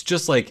are. It's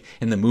just like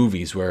in the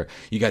movies where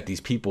you got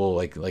these people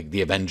like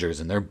the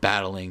Avengers and they're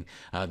battling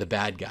the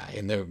bad guy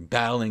and they're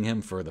battling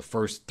him for the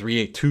first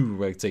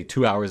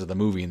 2 hours of the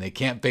movie and they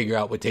can't figure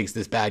out what takes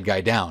this bad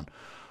guy down.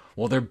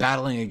 Well, they're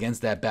battling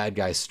against that bad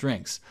guy's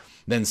strengths.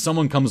 Then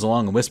someone comes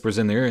along and whispers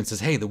in their ear and says,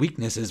 hey, the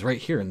weakness is right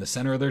here in the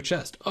center of their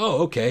chest.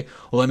 Oh, okay.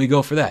 Well, let me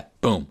go for that.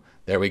 Boom.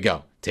 There we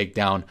go. Take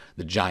down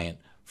the giant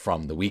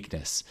from the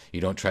weakness.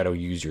 You don't try to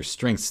use your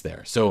strengths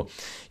there. So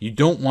you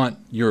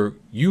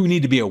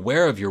need to be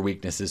aware of your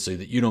weaknesses so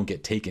that you don't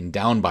get taken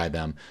down by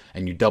them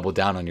and you double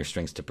down on your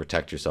strengths to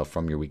protect yourself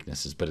from your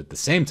weaknesses. But at the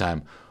same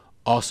time,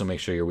 also make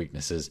sure your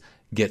weaknesses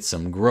get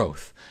some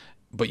growth.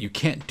 But you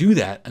can't do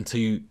that until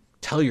you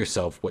tell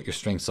yourself what your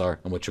strengths are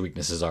and what your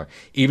weaknesses are.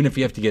 Even if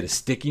you have to get a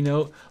sticky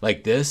note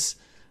like this,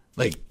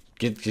 like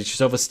get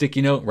yourself a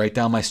sticky note, write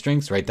down my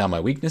strengths, write down my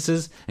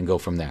weaknesses, and go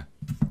from there.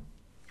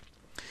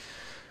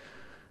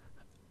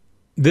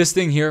 This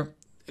thing here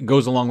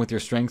goes along with your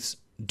strengths.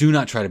 Do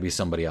not try to be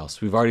somebody else.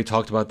 We've already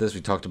talked about this.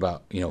 We talked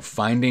about,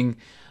 finding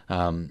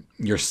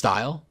your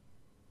style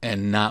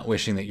and not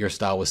wishing that your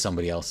style was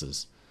somebody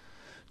else's.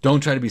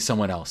 Don't try to be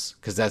someone else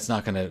because that's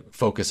not going to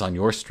focus on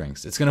your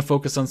strengths. It's going to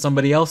focus on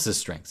somebody else's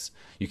strengths.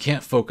 You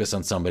can't focus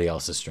on somebody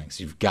else's strengths.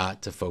 You've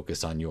got to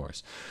focus on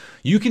yours.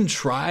 You can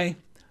try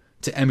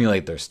to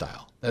emulate their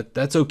style.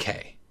 That's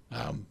okay.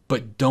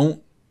 But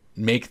don't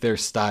make their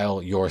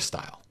style your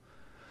style.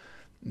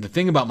 The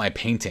thing about my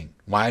painting,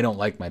 why I don't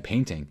like my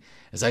painting,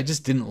 is I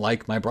just didn't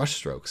like my brush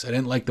strokes. I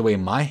didn't like the way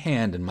my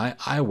hand and my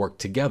eye worked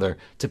together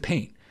to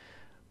paint.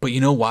 But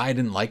you know why I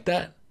didn't like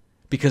that?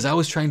 Because I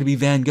was trying to be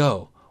Van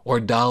Gogh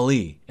or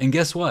Dali. And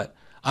guess what?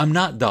 I'm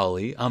not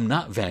Dali. I'm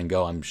not Van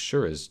Gogh. I'm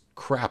sure as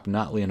crap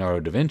not Leonardo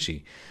da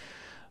Vinci.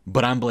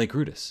 But I'm Blake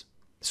Rudis.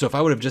 So if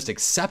I would have just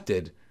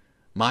accepted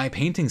my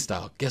painting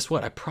style, guess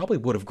what? I probably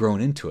would have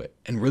grown into it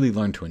and really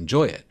learned to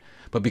enjoy it.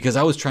 But because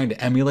I was trying to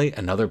emulate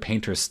another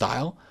painter's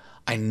style,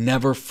 I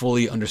never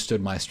fully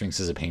understood my strengths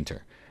as a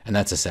painter. And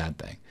that's a sad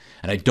thing.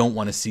 And I don't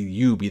want to see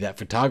you be that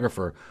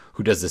photographer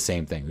who does the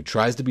same thing, who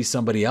tries to be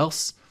somebody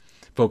else,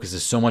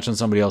 focuses so much on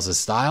somebody else's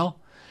style,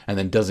 and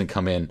then doesn't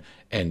come in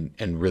and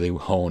really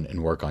hone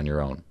and work on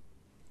your own.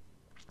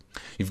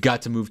 You've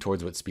got to move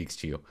towards what speaks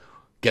to you.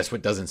 Guess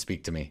what doesn't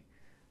speak to me?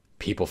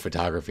 People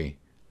photography.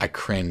 I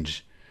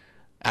cringe.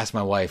 Ask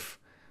my wife.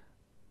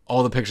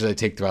 All the pictures I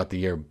take throughout the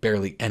year,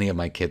 barely any of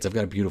my kids. I've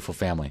got a beautiful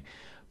family.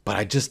 But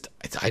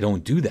I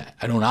don't do that.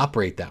 I don't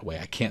operate that way.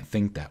 I can't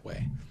think that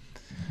way.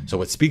 So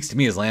what speaks to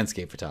me is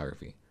landscape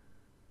photography.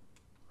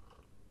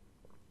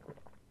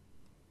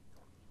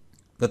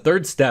 The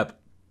third step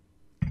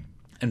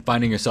in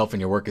finding yourself in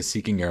your work is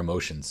seeking your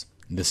emotions.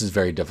 This is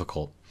very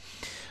difficult.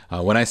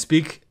 When I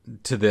speak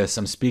to this,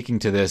 I'm speaking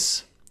to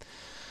this.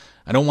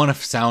 I don't want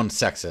to sound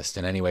sexist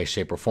in any way,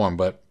 shape, or form,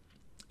 but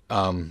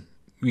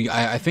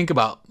I think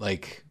about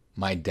like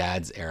my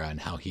dad's era and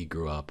how he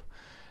grew up.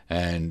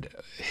 And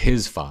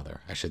his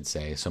father, I should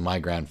say, so my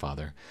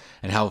grandfather,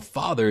 and how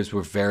fathers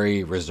were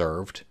very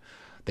reserved.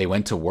 They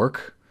went to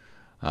work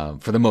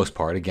for the most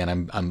part.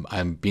 Again,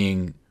 I'm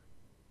being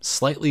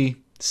slightly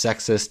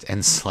sexist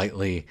and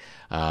slightly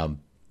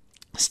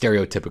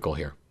stereotypical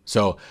here.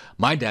 So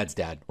my dad's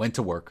dad went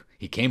to work.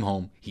 He came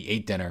home. He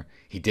ate dinner.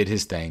 He did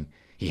his thing.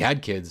 He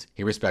had kids.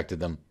 He respected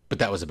them, but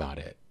that was about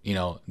it. He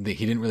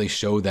didn't really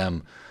show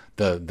them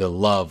the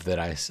love that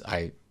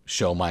I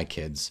show my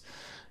kids.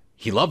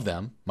 He loved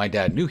them. My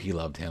dad knew he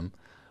loved him,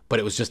 but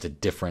it was just a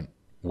different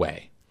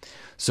way.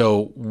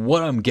 So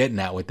what I'm getting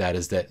at with that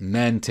is that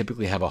men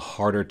typically have a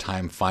harder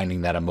time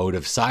finding that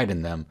emotive side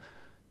in them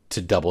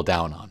to double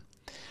down on.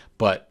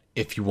 But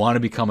if you want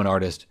to become an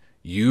artist,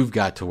 you've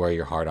got to wear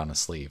your heart on a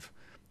sleeve.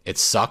 It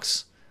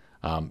sucks.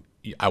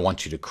 I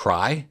want you to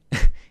cry.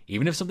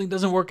 Even if something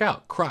doesn't work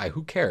out, cry.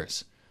 Who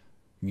cares?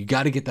 You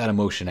got to get that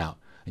emotion out,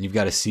 and you've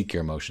got to seek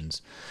your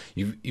emotions.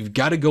 You've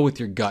got to go with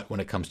your gut when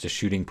it comes to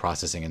shooting,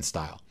 processing, and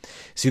style.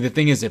 See, the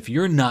thing is, if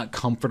you're not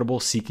comfortable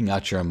seeking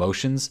out your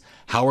emotions,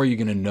 how are you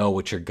going to know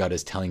what your gut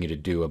is telling you to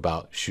do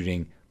about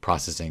shooting,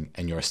 processing,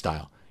 and your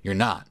style? You're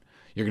not.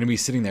 You're going to be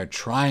sitting there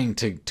trying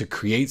to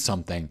create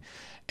something,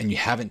 and you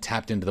haven't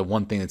tapped into the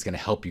one thing that's going to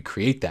help you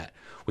create that,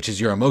 which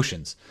is your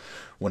emotions.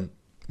 When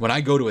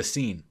I go to a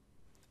scene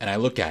and I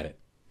look at it,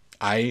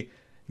 I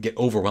get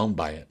overwhelmed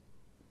by it.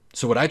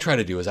 So what I try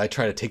to do is I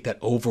try to take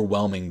that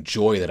overwhelming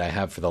joy that I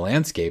have for the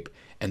landscape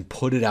and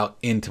put it out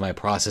into my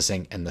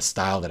processing and the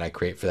style that I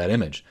create for that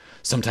image.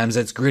 Sometimes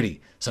that's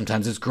gritty.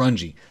 Sometimes it's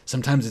grungy.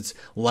 Sometimes it's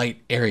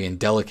light, airy, and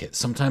delicate.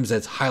 Sometimes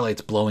that's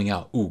highlights blowing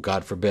out. Ooh,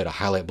 God forbid a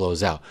highlight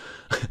blows out.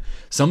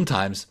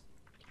 Sometimes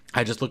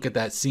I just look at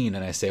that scene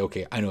and I say,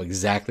 okay, I know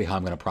exactly how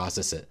I'm going to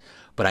process it.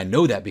 But I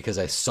know that because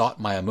I sought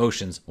my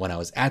emotions when I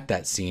was at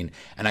that scene,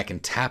 and I can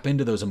tap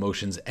into those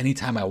emotions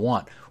anytime I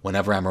want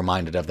whenever I'm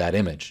reminded of that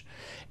image.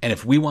 And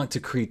if we want to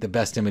create the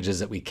best images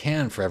that we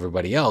can for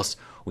everybody else,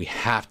 we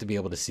have to be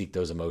able to seek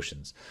those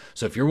emotions.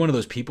 So if you're one of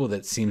those people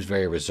that seems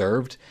very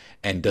reserved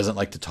and doesn't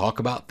like to talk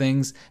about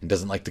things and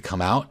doesn't like to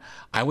come out,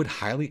 I would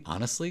highly,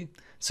 honestly,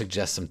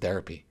 suggest some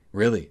therapy.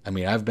 Really. I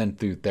mean, I've been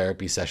through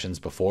therapy sessions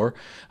before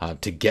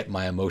to get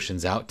my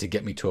emotions out, to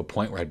get me to a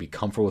point where I'd be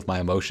comfortable with my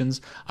emotions.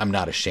 I'm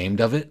not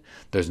ashamed of it.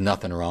 There's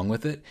nothing wrong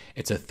with it.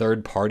 It's a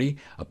third party,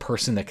 a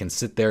person that can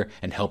sit there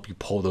and help you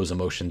pull those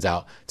emotions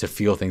out to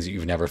feel things that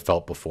you've never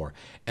felt before.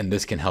 And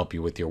this can help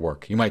you with your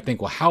work. You might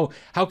think, well,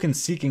 how can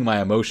seeking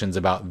my emotions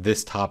about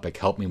this topic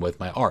help me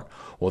with my art?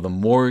 Well, the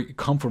more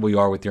comfortable you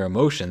are with your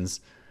emotions,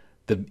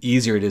 the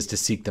easier it is to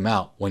seek them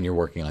out when you're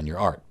working on your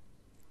art.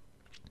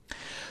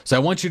 So I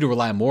want you to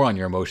rely more on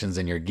your emotions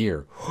than your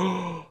gear.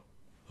 Oh,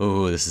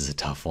 this is a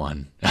tough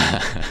one.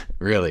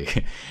 Really.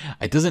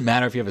 It doesn't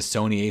matter if you have a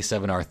Sony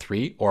a7R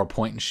III or a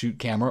point and shoot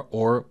camera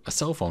or a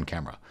cell phone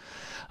camera.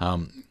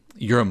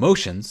 Your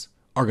emotions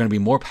are going to be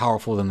more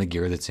powerful than the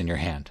gear that's in your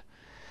hand.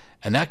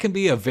 And that can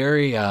be a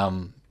very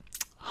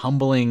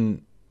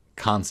humbling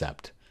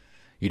concept.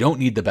 You don't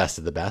need the best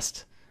of the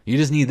best. You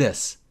just need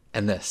this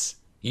and this.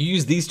 You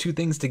use these two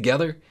things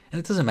together, and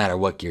it doesn't matter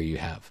what gear you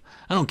have.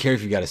 I don't care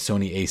if you got a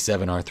Sony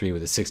a7R III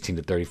with a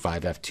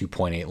 16-35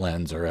 f2.8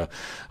 lens, or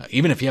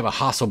even if you have a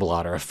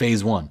Hasselblad or a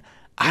Phase 1.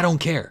 I don't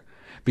care.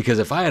 Because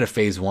if I had a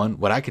Phase 1,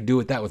 what I could do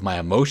with that with my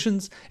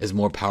emotions is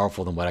more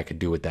powerful than what I could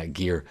do with that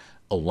gear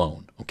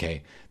alone.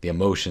 Okay? The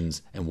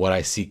emotions and what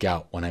I seek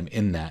out when I'm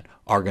in that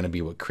are going to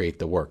be what create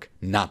the work,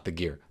 not the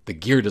gear. The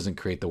gear doesn't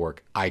create the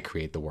work. I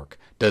create the work.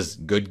 Does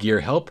good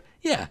gear help?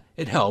 Yeah,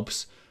 it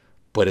helps.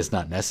 But it's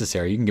not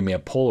necessary. You can give me a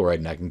Polaroid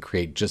and I can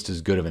create just as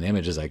good of an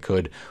image as I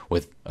could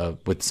with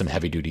some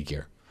heavy duty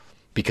gear,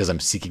 because I'm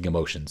seeking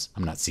emotions.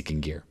 I'm not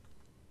seeking gear.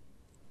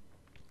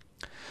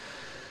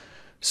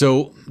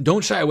 So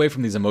don't shy away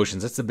from these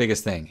emotions. That's the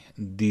biggest thing.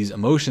 These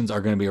emotions are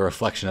going to be a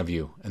reflection of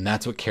you, and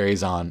that's what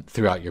carries on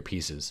throughout your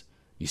pieces.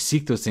 You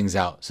seek those things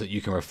out so that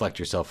you can reflect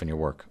yourself in your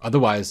work.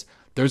 Otherwise,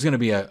 there's going to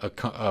be I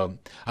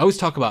always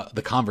talk about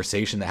the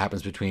conversation that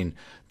happens between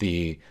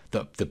the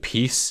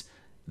piece,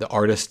 the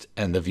artist,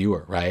 and the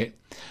viewer, right?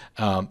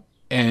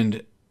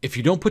 And if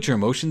you don't put your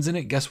emotions in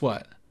it, guess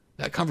what?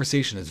 That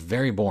conversation is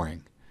very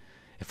boring.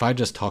 If I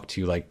just talked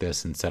to you like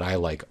this and said, I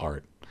like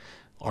art,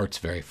 art's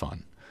very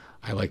fun.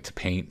 I like to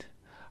paint.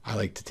 I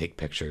like to take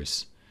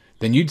pictures.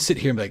 Then you'd sit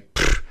here and be like,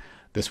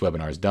 this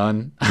webinar is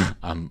done.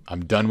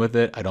 I'm done with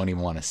it. I don't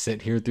even want to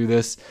sit here through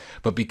this.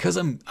 But because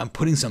I'm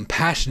putting some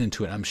passion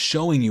into it, I'm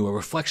showing you a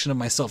reflection of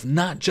myself,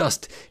 not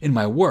just in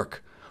my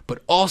work,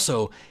 but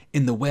also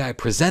in the way I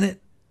present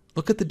it.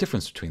 Look at the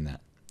difference between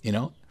that. You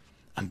know,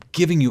 I'm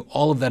giving you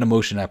all of that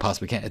emotion I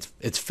possibly can.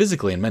 It's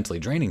physically and mentally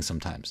draining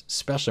sometimes,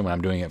 especially when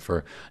I'm doing it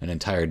for an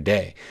entire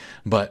day.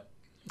 But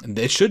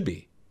it should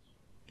be.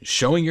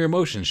 Showing your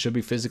emotions should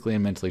be physically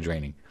and mentally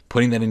draining.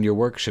 Putting that into your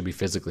work should be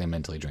physically and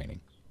mentally draining.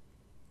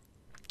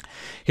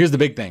 Here's the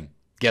big thing.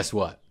 Guess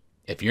what?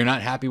 If you're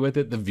not happy with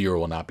it, the viewer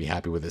will not be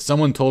happy with it.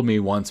 Someone told me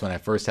once when I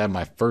first had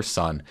my first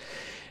son,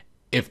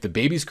 if the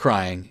baby's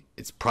crying,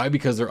 it's probably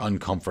because they're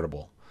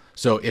uncomfortable.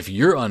 So if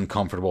you're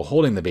uncomfortable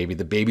holding the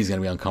baby's going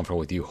to be uncomfortable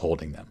with you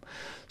holding them.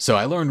 So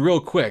I learned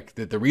real quick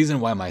that the reason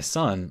why my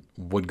son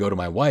would go to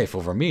my wife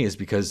over me is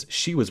because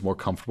she was more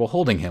comfortable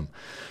holding him.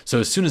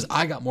 So as soon as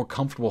I got more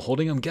comfortable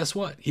holding him, guess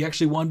what? He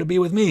actually wanted to be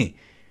with me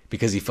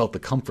because he felt the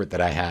comfort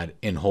that I had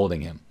in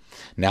holding him.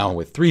 Now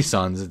with 3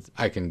 sons,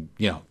 I can,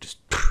 just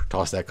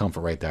toss that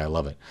comfort right there. I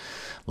love it.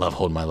 Love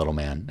holding my little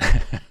man.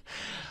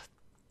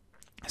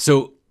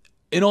 So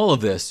in all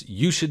of this,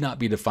 you should not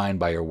be defined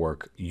by your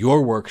work.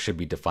 Your work should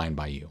be defined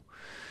by you.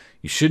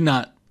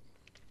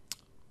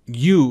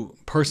 You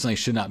personally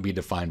should not be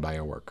defined by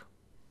your work.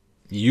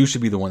 You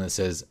should be the one that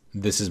says,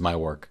 this is my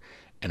work,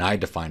 and I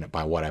define it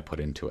by what I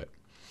put into it.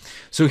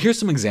 So here's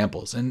some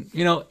examples. And,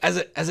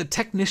 as a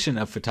technician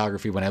of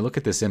photography, when I look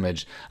at this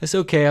image, I say,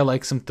 okay, I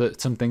like some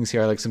things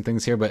here, I like some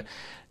things here, but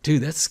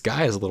dude, that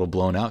sky is a little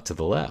blown out to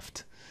the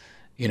left,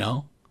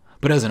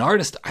 But as an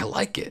artist, I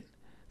like it.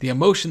 The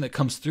emotion that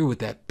comes through with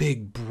that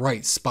big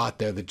bright spot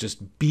there that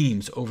just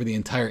beams over the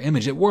entire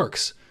image, it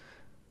works.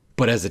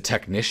 But as a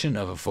technician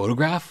of a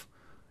photograph,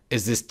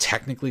 is this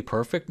technically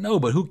perfect? No,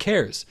 but who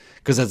cares?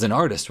 Because as an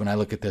artist, when I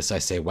look at this, I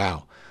say,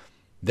 wow,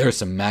 there's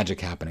some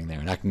magic happening there,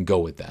 and I can go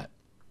with that.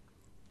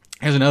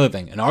 Here's another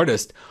thing. An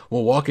artist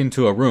will walk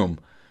into a room,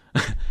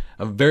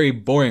 a very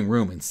boring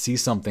room, and see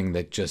something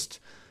that just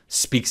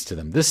speaks to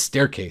them. This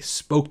staircase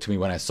spoke to me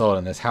when I saw it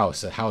in this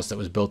house, a house that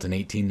was built in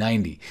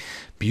 1890.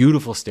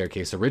 Beautiful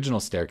staircase, original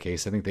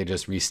staircase. I think they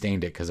just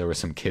restained it because there were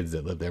some kids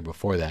that lived there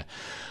before that.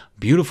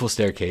 Beautiful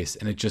staircase,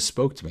 and it just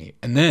spoke to me.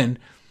 And then,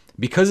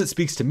 because it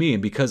speaks to me,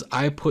 and because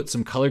I put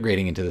some color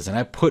grading into this, and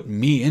I put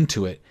me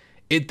into it,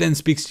 it then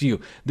speaks to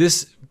you.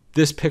 This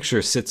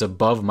picture sits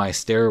above my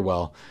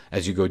stairwell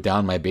as you go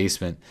down my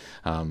basement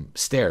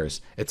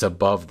stairs. It's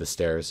above the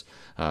stairs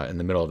in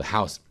the middle of the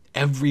house.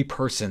 Every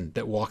person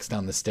that walks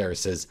down the stairs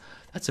says,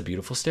 that's a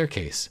beautiful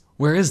staircase.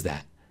 Where is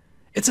that?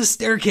 It's a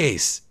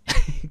staircase.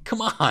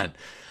 Come on.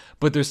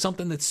 But there's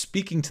something that's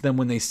speaking to them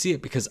when they see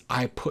it because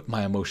I put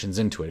my emotions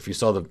into it. If you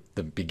saw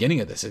the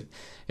beginning of this,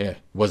 it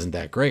wasn't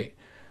that great.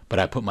 But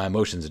I put my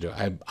emotions into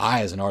it.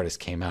 I, as an artist,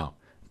 came out,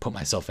 put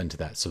myself into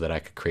that so that I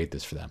could create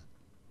this for them.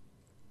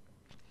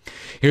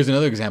 Here's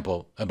another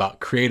example about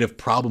creative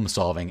problem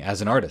solving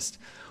as an artist.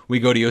 We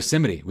go to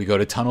Yosemite. We go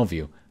to Tunnel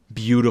View.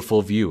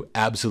 Beautiful view.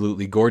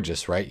 Absolutely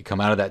gorgeous, right? You come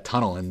out of that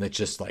tunnel and it's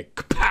just like,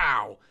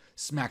 kapow,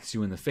 smacks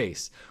you in the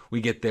face. We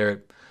get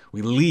there.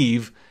 We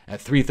leave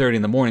at 3:30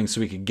 in the morning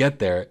so we could get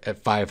there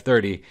at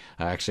 5:30,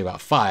 actually about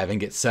 5, and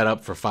get set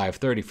up for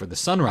 5:30 for the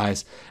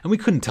sunrise. And we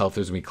couldn't tell if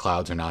there's going to be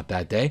clouds or not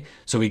that day.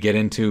 So we get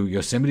into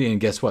Yosemite and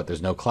guess what?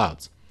 There's no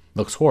clouds.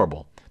 Looks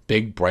horrible.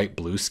 Big, bright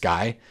blue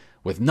sky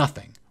with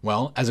nothing.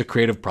 Well, as a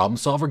creative problem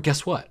solver,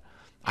 guess what?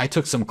 I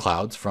took some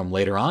clouds from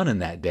later on in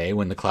that day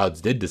when the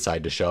clouds did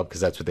decide to show up,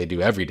 because that's what they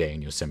do every day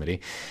in Yosemite.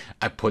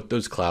 I put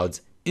those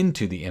clouds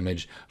into the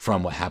image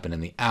from what happened in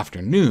the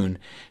afternoon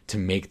to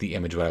make the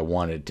image what I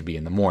wanted it to be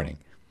in the morning.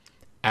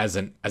 As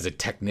a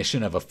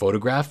technician of a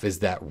photograph, is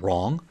that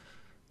wrong?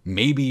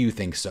 Maybe you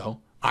think so.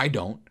 I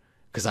don't,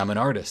 because I'm an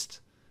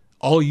artist.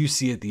 All you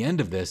see at the end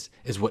of this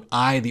is what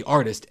I, the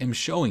artist, am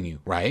showing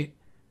you, right?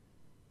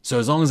 So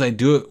as long as I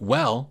do it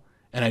well,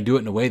 and I do it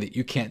in a way that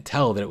you can't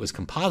tell that it was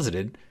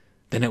composited,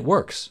 then it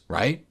works,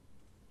 right?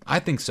 I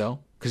think so,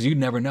 because you'd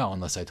never know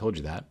unless I told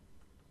you that.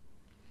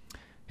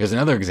 Here's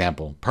another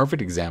example,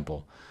 perfect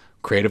example.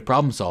 Creative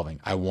problem solving.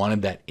 I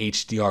wanted that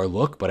HDR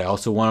look, but I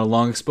also wanted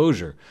long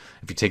exposure.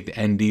 If you take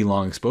the ND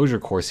long exposure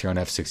course here on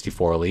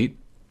F64 Elite,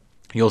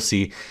 you'll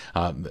see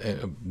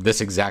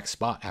this exact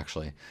spot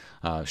actually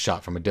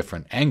shot from a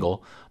different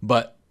angle,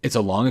 but it's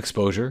a long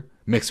exposure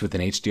mixed with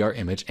an HDR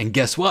image. And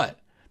guess what?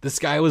 The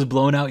sky was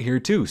blown out here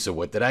too. So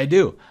what did I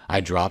do?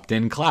 I dropped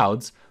in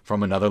clouds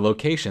from another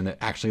location that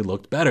actually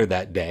looked better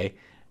that day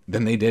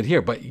than they did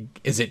here. But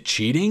is it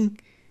cheating?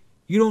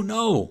 You don't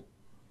know.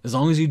 As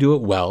long as you do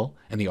it well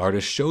and the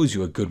artist shows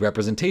you a good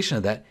representation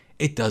of that,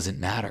 it doesn't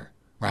matter,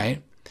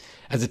 right?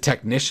 As a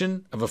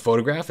technician of a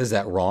photograph, is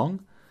that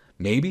wrong?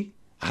 Maybe.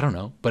 I don't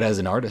know. But as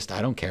an artist,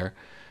 I don't care.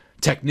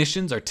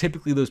 Technicians are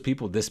typically those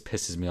people. This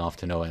pisses me off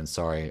to no end.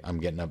 Sorry, I'm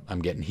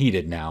getting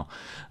heated now.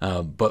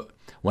 But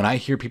when I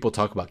hear people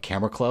talk about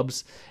camera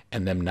clubs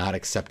and them not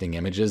accepting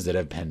images that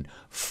have been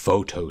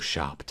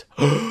photoshopped,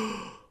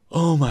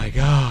 oh my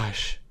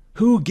gosh,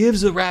 who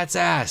gives a rat's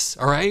ass?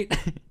 All right,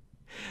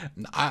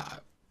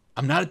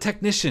 I'm not a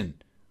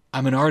technician.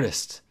 I'm an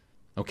artist.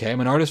 Okay,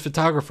 I'm an artist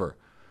photographer.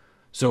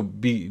 So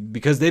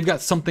because they've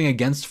got something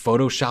against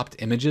photoshopped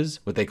images,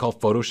 what they call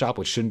Photoshop,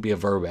 which shouldn't be a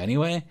verb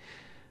anyway,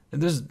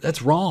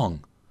 that's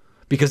wrong.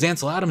 Because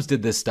Ansel Adams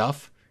did this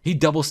stuff. He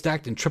double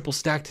stacked and triple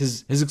stacked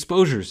his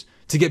exposures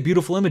to get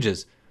beautiful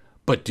images.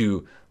 But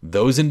do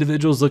those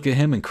individuals look at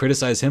him and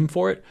criticize him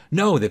for it?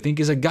 No, they think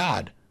he's a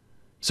god.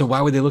 So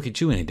why would they look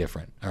at you any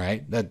different? All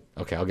right.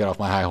 Okay, I'll get off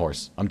my high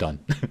horse. I'm done.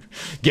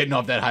 Getting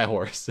off that high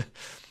horse.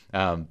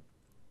 All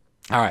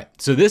right.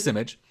 So this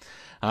image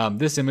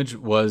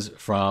was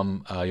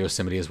from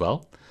Yosemite as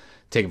well,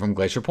 taken from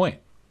Glacier Point.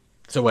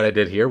 So what I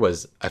did here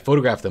was I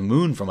photographed the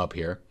moon from up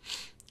here,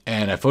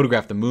 and I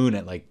photographed the moon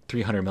at like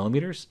 300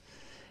 millimeters.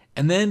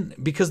 And then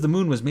because the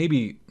moon was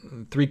maybe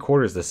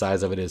 3/4 the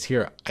size of it is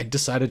here, I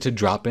decided to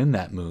drop in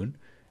that moon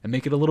and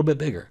make it a little bit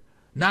bigger.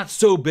 Not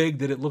so big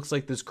that it looks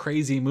like this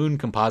crazy moon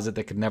composite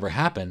that could never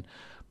happen,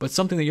 but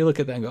something that you look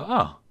at that and go,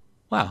 oh,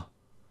 wow,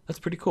 that's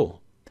pretty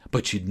cool.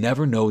 But you'd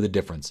never know the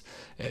difference.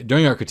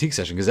 During our critique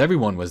session, because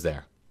everyone was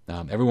there,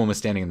 everyone was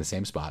standing in the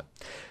same spot,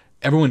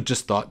 everyone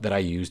just thought that I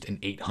used an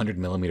 800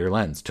 millimeter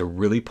lens to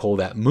really pull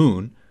that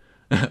moon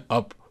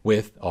up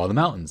with all the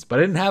mountains. But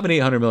I didn't have an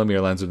 800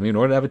 millimeter lens with me,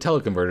 nor did I have a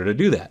teleconverter to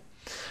do that.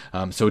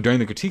 So during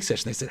the critique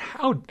session, they said,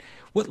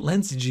 what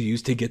lens did you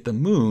use to get the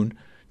moon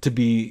to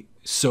be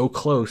so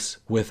close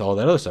with all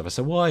that other stuff? I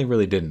said, well, I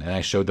really didn't. And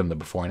I showed them the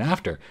before and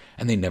after,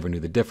 and they never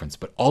knew the difference.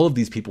 But all of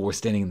these people were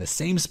standing in the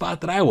same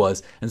spot that I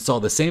was and saw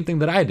the same thing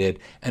that I did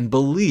and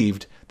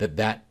believed that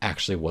that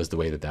actually was the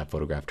way that that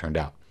photograph turned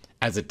out.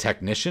 As a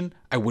technician,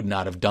 I would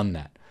not have done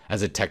that.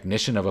 As a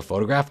technician of a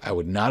photograph, I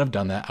would not have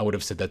done that. I would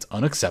have said that's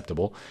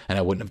unacceptable and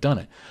I wouldn't have done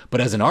it.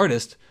 But as an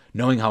artist,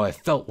 knowing how I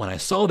felt when I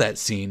saw that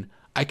scene,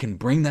 I can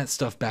bring that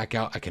stuff back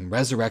out, I can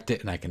resurrect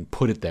it, and I can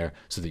put it there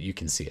so that you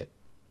can see it.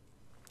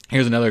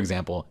 Here's another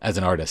example as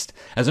an artist.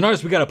 As an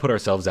artist, we got to put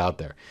ourselves out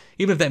there,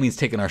 even if that means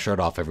taking our shirt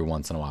off every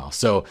once in a while.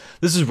 So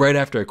this is right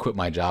after I quit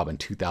my job in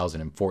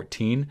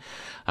 2014.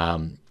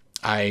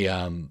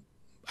 I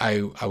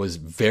was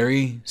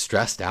very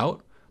stressed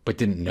out, but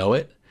didn't know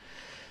it.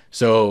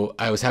 So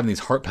I was having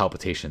these heart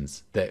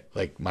palpitations that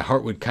like my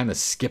heart would kind of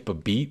skip a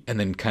beat and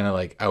then kind of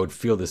like I would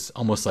feel this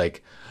almost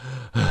like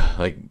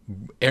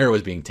air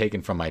was being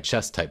taken from my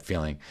chest type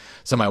feeling.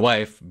 So my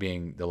wife,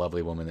 being the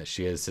lovely woman that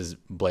she is, says,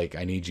 Blake,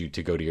 I need you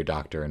to go to your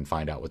doctor and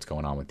find out what's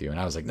going on with you. And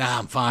I was like, nah,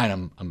 I'm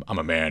fine. I'm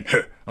a man.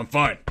 I'm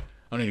fine. I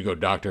don't need to go to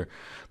the doctor.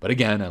 But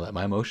again, I let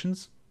my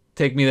emotions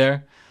take me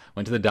there.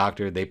 Went to the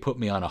doctor. They put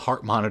me on a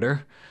heart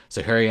monitor.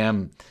 So here I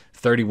am,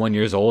 31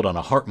 years old on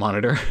a heart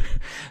monitor,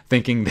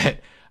 thinking that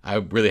I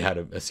really had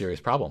a serious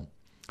problem.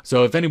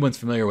 So if anyone's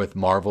familiar with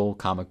Marvel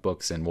comic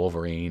books and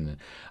Wolverine,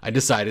 I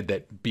decided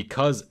that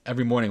because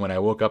every morning when I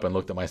woke up and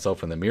looked at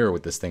myself in the mirror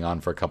with this thing on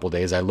for a couple of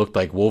days, I looked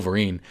like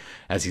Wolverine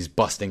as he's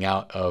busting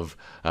out of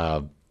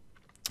the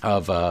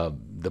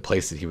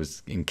place that he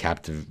was in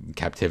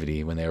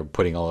captivity when they were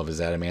putting all of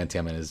his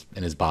adamantium in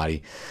his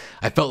body.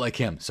 I felt like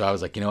him. So I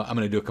was like, you know what? I'm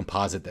going to do a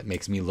composite that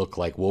makes me look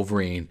like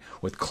Wolverine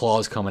with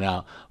claws coming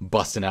out,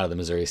 busting out of the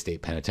Missouri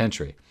State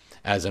Penitentiary.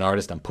 As an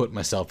artist, I'm putting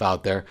myself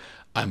out there.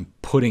 I'm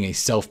putting a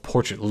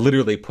self-portrait,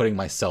 literally putting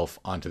myself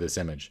onto this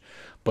image.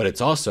 But it's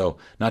also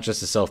not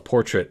just a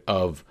self-portrait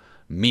of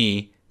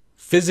me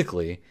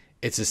physically,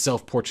 it's a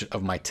self-portrait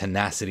of my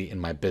tenacity in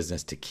my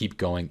business to keep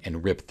going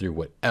and rip through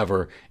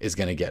whatever is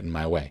going to get in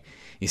my way.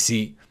 You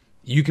see,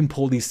 you can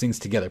pull these things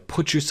together.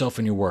 Put yourself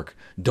in your work.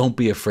 Don't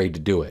be afraid to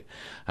do it.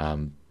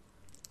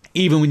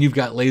 Even when you've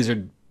got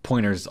laser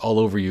pointers all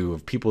over you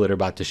of people that are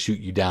about to shoot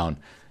you down,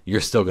 you're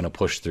still going to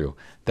push through.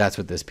 That's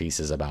what this piece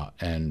is about.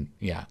 And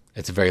yeah,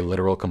 it's a very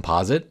literal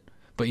composite,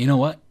 but you know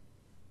what?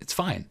 It's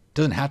fine. It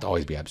doesn't have to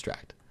always be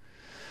abstract.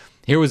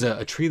 Here was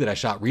a tree that I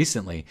shot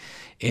recently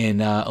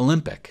in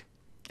Olympic,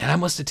 and I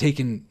must have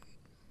taken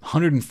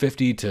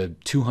 150 to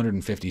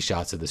 250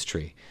 shots of this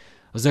tree.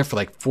 I was there for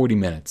like 40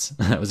 minutes.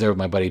 I was there with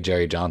my buddy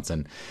Jerry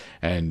Johnson,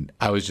 and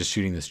I was just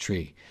shooting this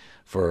tree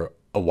for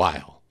a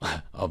while,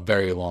 a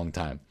very long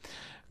time,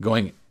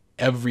 going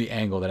every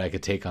angle that I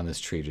could take on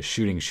this tree, just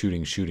shooting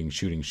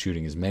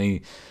as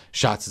many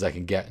shots as I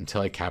could get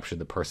until I captured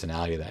the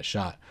personality of that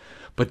shot.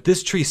 But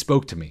this tree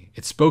spoke to me.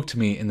 It spoke to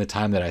me in the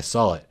time that I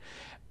saw it.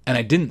 And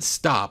I didn't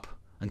stop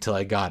until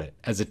I got it.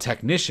 As a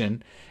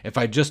technician, if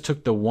I just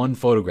took the one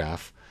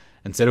photograph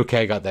and said,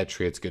 okay, I got that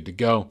tree, it's good to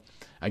go,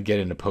 I'd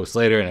get into post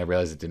later and I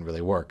realized it didn't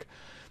really work.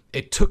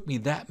 It took me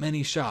that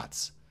many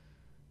shots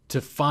to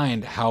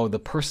find how the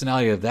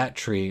personality of that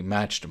tree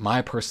matched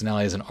my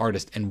personality as an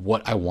artist and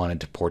what I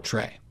wanted to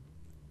portray.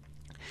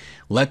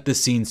 Let the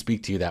scene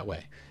speak to you that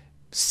way.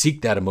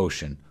 Seek that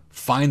emotion,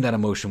 find that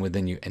emotion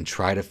within you, and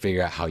try to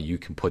figure out how you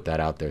can put that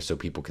out there so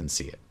people can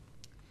see it.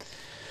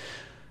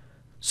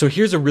 So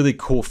here's a really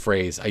cool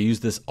phrase. I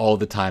use this all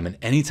the time, and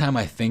anytime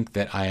I think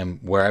that I am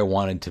where I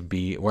want to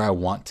be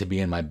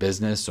in my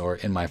business or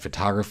in my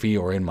photography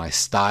or in my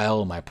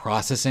style, my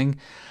processing,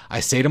 I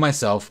say to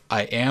myself,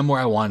 I am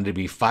where I wanted to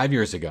be 5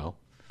 years ago,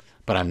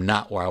 but I'm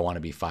not where I want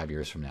to be 5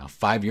 years from now.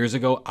 5 years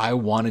ago, I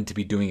wanted to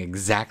be doing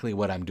exactly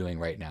what I'm doing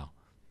right now.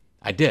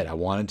 I did. I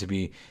wanted to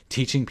be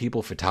teaching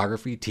people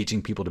photography,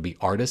 teaching people to be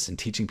artists, and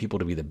teaching people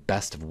to be the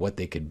best of what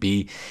they could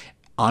be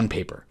on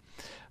paper.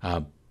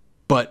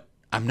 But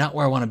I'm not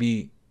where I want to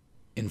be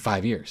in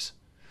 5 years.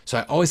 So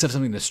I always have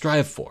something to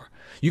strive for.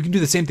 You can do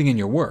the same thing in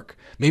your work.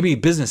 Maybe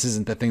business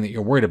isn't the thing that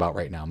you're worried about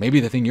right now. Maybe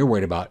the thing you're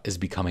worried about is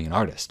becoming an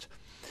artist.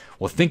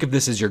 Well, think of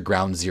this as your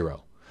ground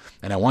zero.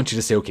 And I want you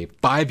to say, okay,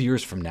 5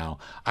 years from now,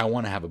 I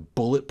want to have a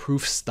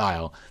bulletproof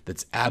style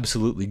that's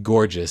absolutely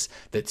gorgeous,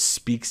 that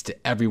speaks to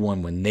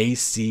everyone when they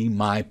see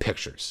my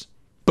pictures.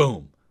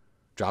 Boom.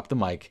 Drop the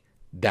mic.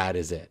 That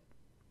is it.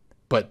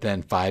 But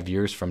then 5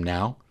 years from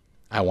now,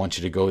 I want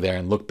you to go there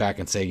and look back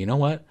and say, you know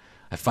what?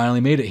 I finally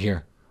made it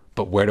here.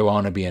 But where do I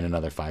want to be in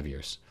another 5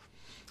 years?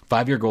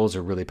 5-year goals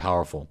are really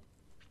powerful.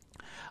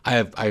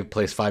 I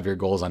place 5-year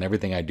goals on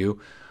everything I do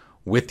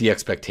with the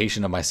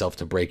expectation of myself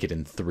to break it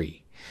in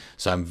 3.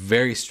 So I'm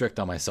very strict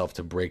on myself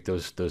to break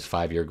those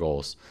 5-year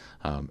goals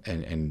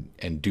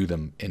and do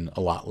them in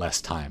a lot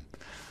less time.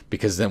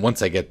 Because then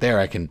once I get there,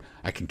 I can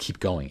keep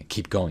going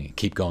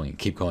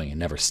and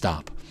never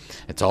stop.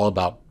 It's all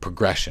about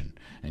progression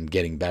and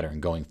getting better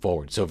and going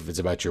forward. So if it's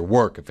about your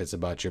work, if it's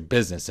about your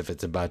business, if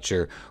it's about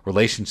your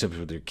relationships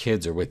with your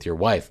kids or with your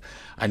wife,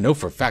 I know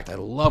for a fact I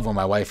love where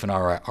my wife and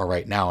I are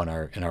right now in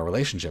our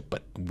relationship,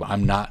 but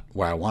I'm not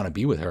where I want to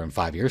be with her in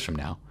 5 years from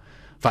now.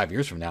 5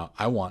 years from now,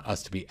 I want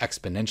us to be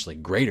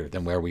exponentially greater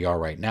than where we are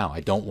right now.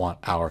 I don't want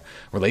our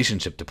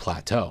relationship to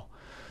plateau.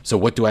 So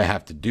what do I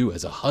have to do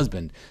as a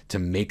husband to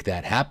make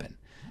that happen?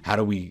 how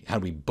do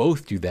we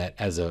both do that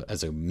as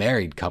a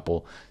married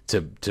couple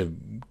to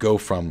go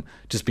from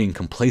just being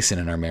complacent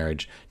in our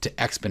marriage to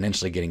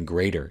exponentially getting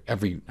greater I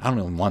don't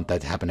even want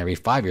that to happen every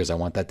 5 years. I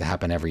want that to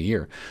happen every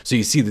year. So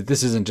you see that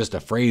this isn't just a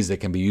phrase that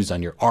can be used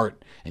on your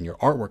art and your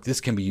artwork.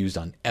 This can be used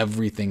on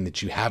everything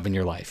that you have in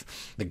your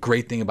life. The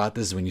great thing about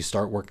this is when you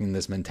start working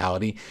this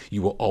mentality,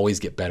 you will always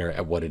get better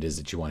at what it is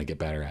that you want to get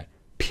better at.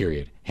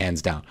 Period.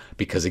 Hands down.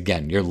 Because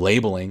again, you're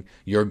labeling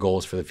your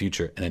goals for the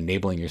future and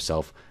enabling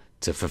yourself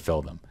to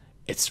fulfill them.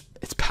 It's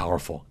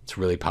powerful. It's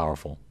really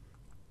powerful.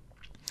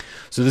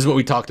 So this is what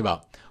we talked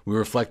about. We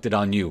reflected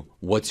on you.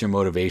 What's your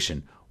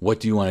motivation? What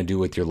do you want to do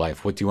with your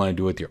life? What do you want to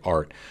do with your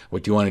art?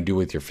 What do you want to do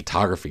with your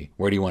photography?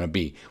 Where do you want to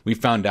be? We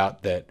found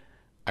out that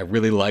I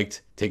really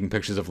liked taking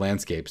pictures of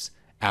landscapes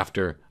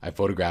after I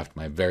photographed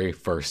my very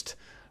first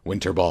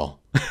winter ball.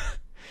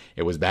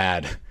 It was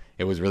bad.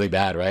 It was really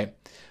bad, right?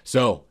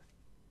 So,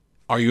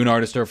 are you an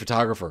artist or a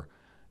photographer?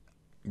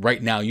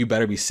 Right now, you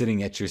better be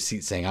sitting at your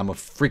seat saying, I'm a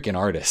freaking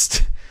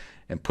artist.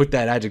 And put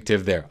that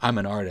adjective there. I'm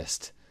an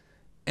artist.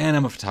 And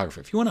I'm a photographer.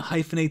 If you want to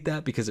hyphenate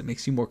that because it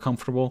makes you more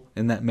comfortable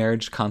in that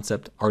marriage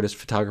concept, artist,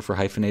 photographer,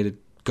 hyphenated,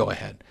 go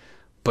ahead.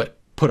 But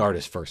put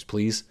artist first,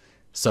 please.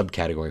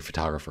 Subcategory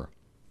photographer.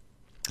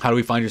 How do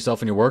we find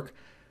yourself in your work?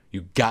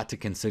 You got to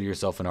consider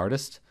yourself an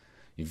artist.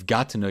 You've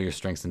got to know your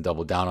strengths and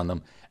double down on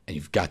them. And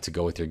you've got to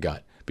go with your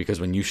gut. Because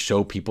when you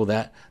show people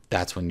that,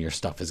 that's when your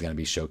stuff is going to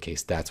be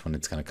showcased. That's when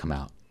it's going to come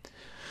out.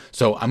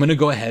 So I'm going to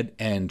go ahead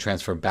and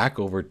transfer back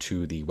over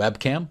to the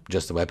webcam,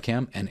 just the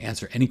webcam, and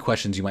answer any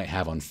questions you might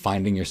have on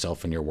finding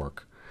yourself in your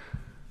work.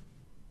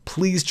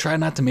 Please try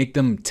not to make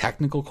them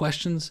technical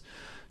questions.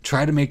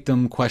 Try to make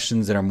them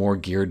questions that are more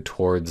geared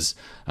towards,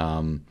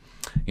 the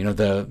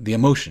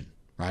emotion,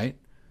 right?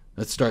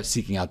 Let's start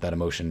seeking out that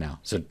emotion now.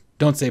 So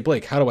don't say,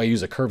 Blake, how do I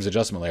use a curves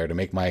adjustment layer to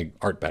make my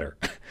art better?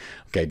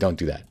 Okay, don't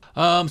do that.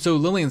 So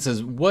Lillian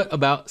says, what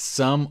about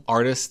some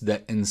artists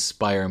that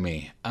inspire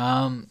me?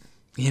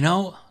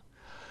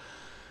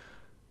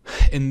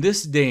 In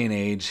this day and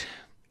age,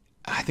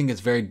 I think it's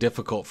very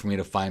difficult for me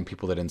to find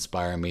people that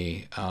inspire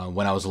me.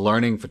 When I was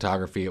learning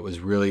photography, it was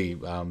really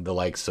the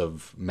likes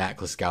of Matt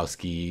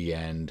Kloskowski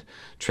and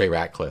Trey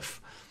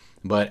Ratcliffe.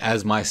 But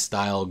as my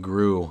style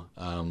grew,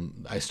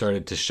 I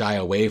started to shy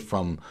away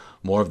from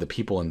more of the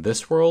people in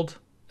this world,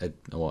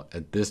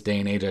 at this day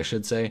and age, I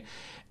should say.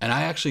 And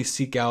I actually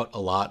seek out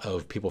a lot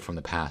of people from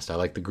the past. I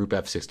like the Group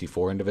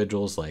F64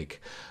 individuals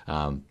like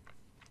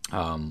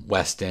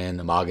Weston,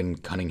 Imogen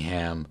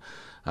Cunningham,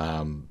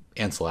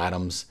 Ansel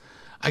Adams.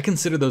 I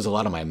consider those a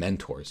lot of my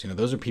mentors.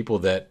 Those are people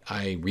that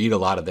I read a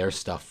lot of their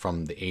stuff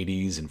from the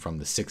 80s and from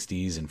the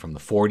 60s and from the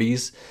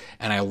 40s.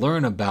 And I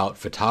learn about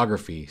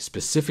photography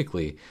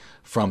specifically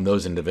from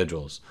those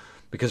individuals.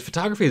 Because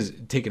photography has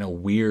taken a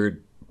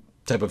weird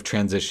type of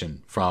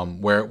transition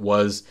from where it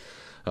was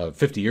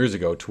 50 years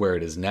ago to where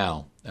it is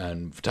now.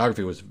 And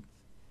photography was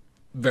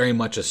very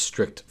much a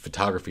strict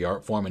photography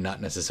art form and not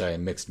necessarily a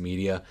mixed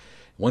media.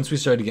 Once we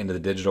started to get into the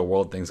digital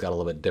world, things got a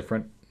little bit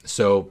different.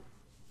 So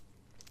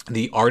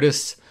the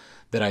artists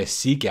that I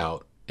seek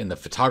out in the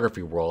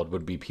photography world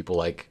would be people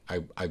like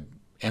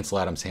Ansel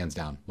Adams, hands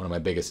down, one of my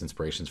biggest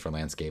inspirations for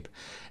landscape.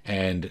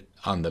 And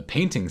on the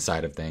painting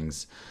side of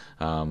things,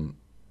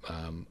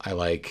 I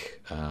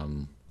like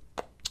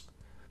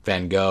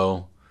Van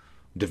Gogh,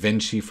 Da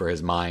Vinci for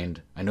his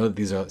mind. I know that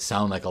these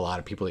sound like a lot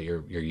of people that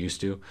you're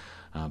used to,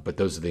 but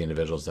those are the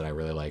individuals that I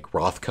really like.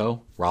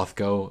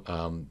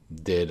 Rothko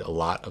did a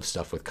lot of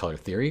stuff with color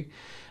theory,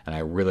 and I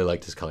really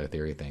liked his color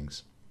theory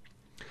things.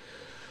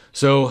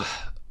 So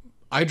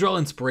I draw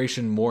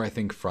inspiration more, I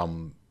think,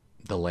 from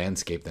the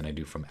landscape than I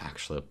do from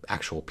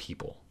actual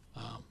people.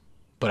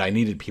 But I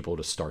needed people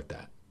to start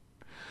that.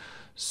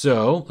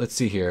 So let's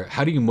see here.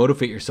 How do you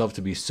motivate yourself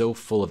to be so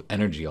full of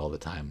energy all the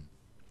time?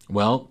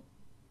 Well,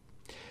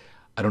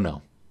 I don't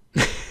know.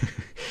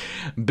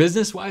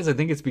 Business-wise, I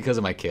think it's because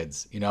of my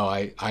kids.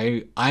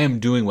 I am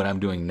doing what I'm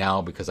doing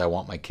now because I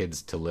want my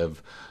kids to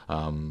live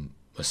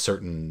a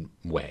certain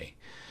way.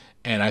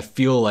 And I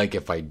feel like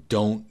if I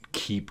don't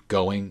keep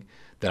going,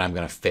 then I'm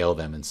going to fail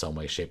them in some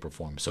way, shape, or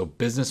form. So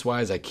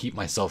business-wise, I keep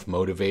myself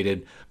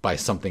motivated by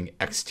something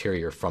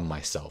exterior from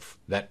myself.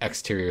 That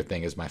exterior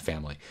thing is my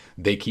family.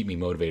 They keep me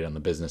motivated on the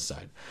business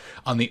side.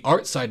 On the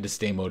art side, to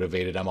stay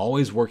motivated, I'm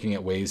always working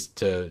at ways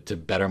to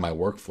better my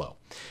workflow.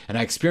 And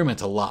I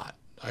experiment a lot.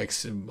 A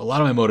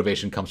lot of my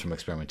motivation comes from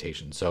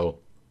experimentation. So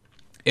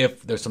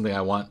if there's something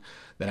I want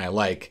that I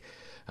like,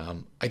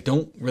 I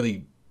don't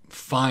really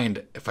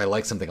find if I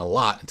like something a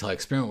lot until I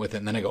experiment with it,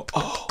 and then I go,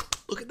 oh,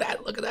 look at that.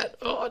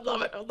 Oh, I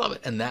love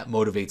it. And that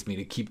motivates me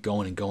to keep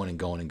going and going and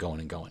going and going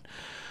and going.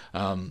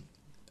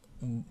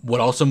 What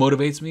also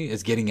motivates me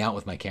is getting out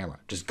with my camera,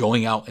 just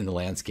going out in the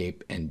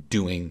landscape and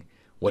doing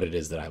what it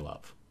is that I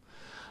love.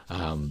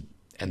 And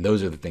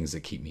those are the things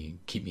that keep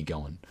me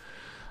going.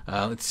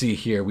 Let's see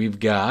here. We've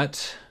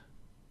got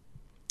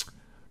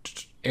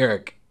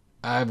Eric.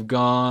 I've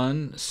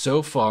gone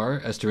so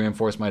far as to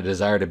reinforce my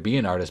desire to be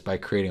an artist by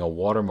creating a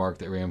watermark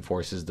that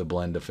reinforces the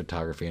blend of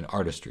photography and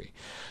artistry.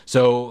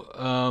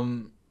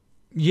 So,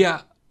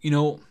 yeah,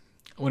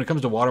 when it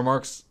comes to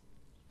watermarks,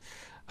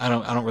 I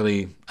don't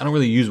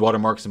really use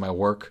watermarks in my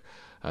work,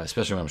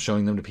 especially when I'm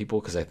showing them to people,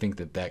 because I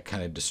think that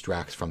kind of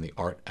distracts from the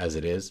art as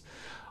it is.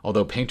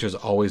 Although painters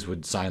always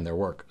would sign their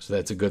work, so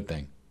that's a good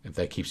thing. If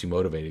that keeps you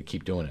motivated,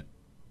 keep doing it.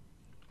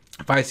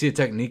 If I see a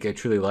technique I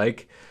truly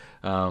like,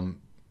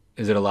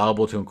 is it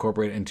allowable to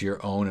incorporate it into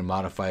your own and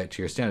modify it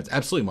to your standards?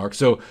 Absolutely, Mark.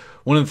 So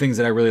one of the things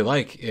that I really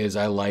like is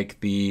I like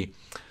the,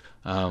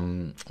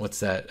 what's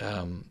that?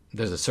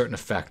 There's a certain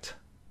effect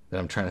that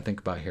I'm trying to think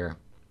about here.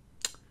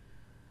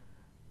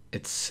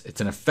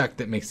 It's an effect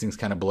that makes things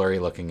kind of blurry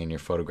looking in your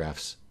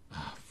photographs.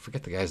 Oh,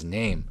 forget the guy's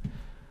name.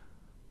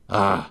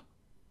 When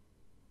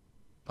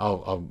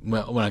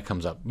it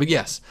comes up. But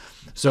yes,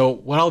 so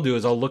what I'll do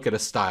is I'll look at a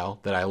style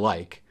that I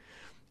like,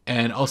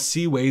 and I'll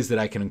see ways that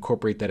I can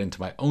incorporate that into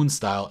my own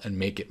style and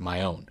make it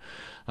my own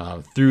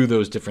through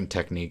those different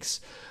techniques.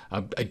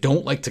 I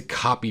don't like to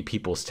copy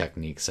people's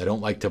techniques. I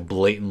don't like to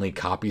blatantly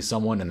copy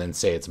someone and then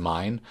say it's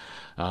mine.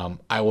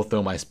 I will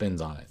throw my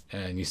spins on it.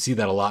 And you see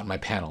that a lot in my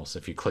panels.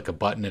 If you click a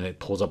button and it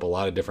pulls up a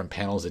lot of different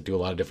panels that do a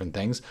lot of different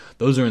things,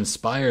 those are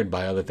inspired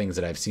by other things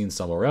that I've seen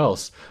somewhere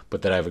else,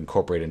 but that I've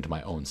incorporated into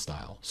my own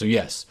style. So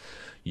yes,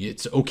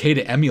 it's okay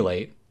to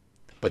emulate,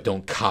 but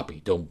don't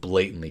copy. Don't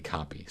blatantly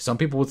copy. Some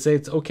people would say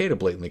it's okay to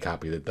blatantly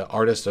copy, that the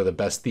artists are the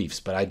best thieves,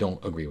 but I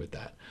don't agree with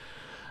that.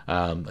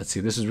 Let's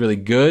see, this is really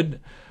good.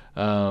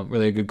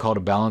 Really a good call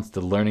to balance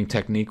the learning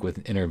technique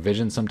with inner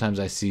vision. Sometimes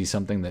I see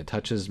something that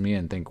touches me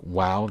and think,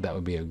 wow, that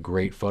would be a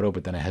great photo,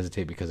 but then I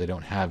hesitate because I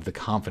don't have the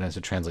confidence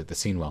to translate the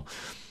scene well.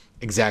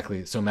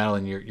 Exactly. So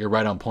Madeline, you're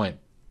right on point.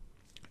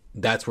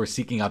 That's where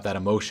seeking out that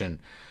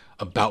emotion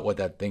about what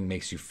that thing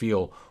makes you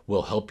feel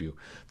will help you.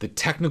 The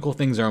technical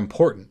things are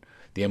important.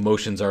 The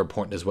emotions are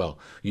important as well.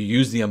 You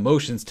use the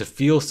emotions to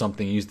feel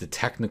something, you use the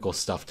technical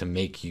stuff to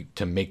make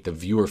the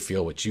viewer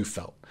feel what you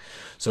felt.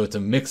 So it's a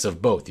mix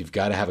of both. You've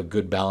got to have a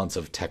good balance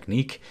of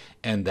technique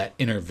and that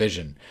inner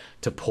vision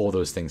to pull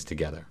those things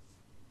together.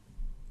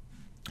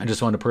 I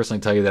just wanted to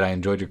personally tell you that I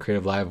enjoyed your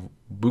Creative Live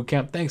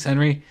Bootcamp. Thanks,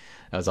 Henry.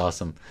 That was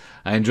awesome.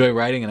 I enjoy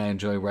writing, and I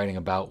enjoy writing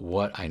about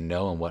what I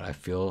know and what I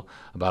feel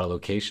about a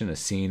location, a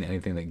scene,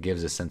 anything that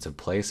gives a sense of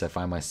place. I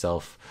find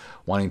myself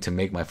wanting to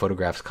make my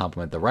photographs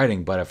complement the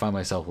writing, but I find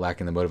myself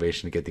lacking the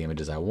motivation to get the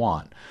images I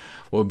want.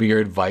 What would be your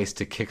advice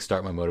to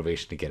kickstart my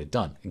motivation to get it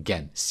done?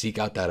 Again, seek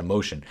out that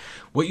emotion.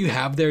 What you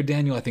have there,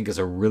 Daniel, I think is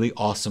a really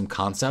awesome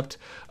concept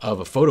of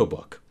a photo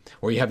book,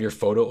 where you have your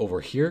photo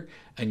over here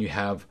and you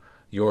have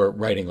your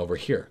writing over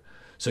here.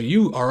 So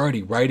you are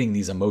already writing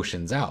these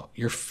emotions out.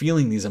 You're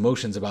feeling these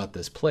emotions about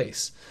this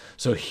place.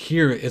 So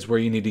here is where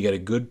you need to get a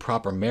good,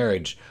 proper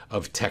marriage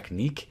of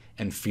technique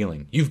and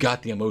feeling. You've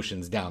got the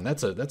emotions down.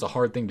 That's a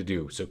hard thing to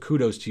do. So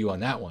kudos to you on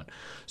that one.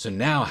 So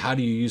now how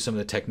do you use some of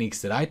the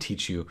techniques that I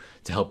teach you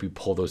to help you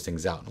pull those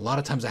things out? And a lot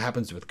of times it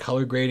happens with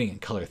color grading and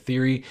color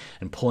theory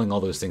and pulling all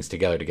those things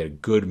together to get a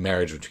good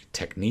marriage between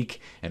technique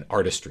and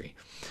artistry.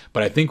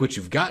 But I think what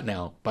you've got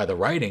now by the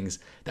writings,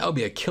 that would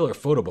be a killer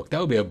photo book. That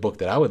would be a book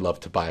that I would love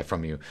to buy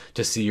from you,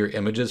 to see your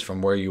images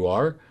from where you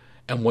are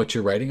and what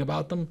you're writing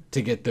about them,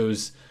 to get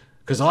those,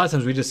 because a lot of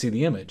times we just see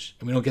the image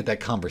and we don't get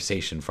that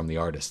conversation from the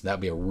artist. That'd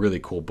be a really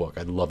cool book.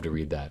 I'd love to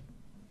read that.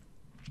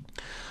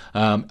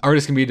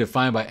 Artists can be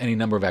defined by any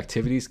number of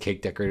activities.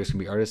 Cake decorators can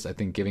be artists. I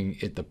think giving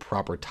it the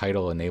proper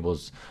title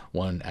enables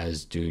one,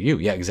 as do you.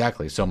 Yeah,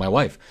 exactly. So my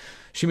wife,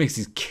 she makes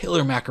these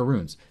killer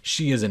macaroons.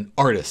 She is an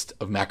artist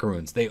of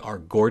macaroons. They are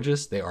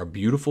gorgeous. They are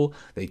beautiful.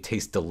 They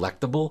taste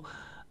delectable.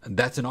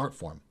 That's an art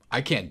form.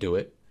 I can't do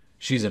it.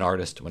 She's an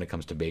artist when it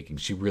comes to baking.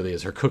 She really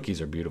is. Her cookies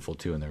are beautiful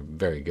too, and they're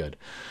very good.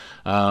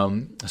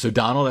 So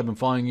Donald, I've been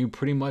following you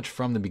pretty much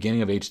from the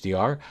beginning of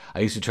HDR. I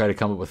used to try to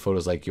come up with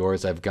photos like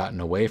yours. I've gotten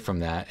away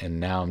from that,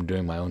 and now I'm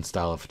doing my own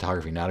style of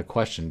photography. Not a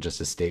question,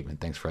 just a statement.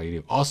 Thanks for all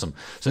you do. Awesome.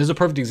 So there's a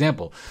perfect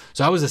example.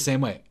 So I was the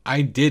same way.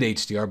 I did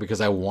HDR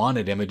because I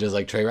wanted images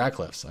like Trey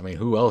Ratcliffe's. I mean,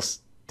 who else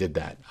did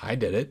that? I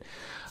did it.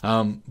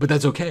 But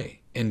that's okay.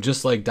 And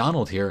just like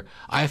Donald here,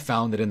 I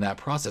found that in that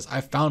process, I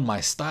found my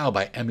style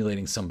by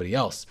emulating somebody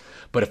else.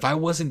 But if I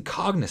wasn't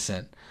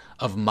cognizant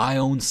of my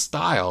own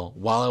style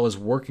while I was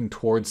working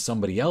towards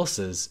somebody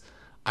else's,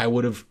 I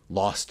would have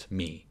lost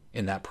me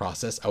in that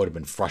process. I would have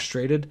been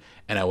frustrated,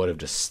 and I would have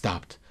just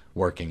stopped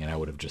working, and I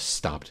would have just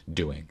stopped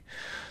doing.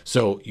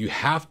 So you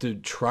have to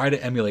try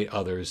to emulate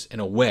others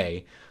in a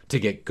way to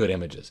get good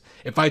images.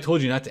 If I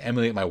told you not to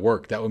emulate my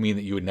work, that would mean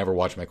that you would never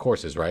watch my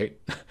courses, right?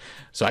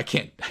 So I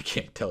can't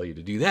tell you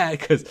to do that,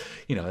 because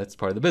that's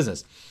part of the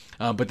business.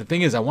 But the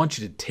thing is, I want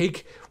you to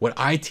take what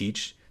I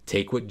teach,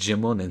 take what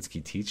Jim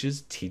Walninsky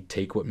teaches,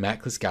 take what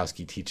Matt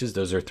Kliskowski teaches.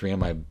 Those are two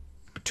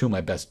of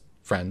my best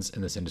friends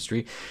in this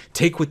industry.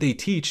 Take what they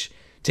teach,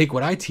 take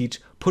what I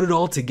teach, put it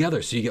all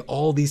together so you get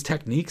all these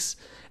techniques,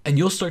 and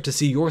you'll start to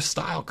see your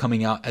style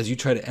coming out as you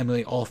try to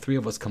emulate all three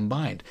of us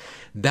combined.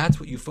 That's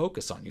what you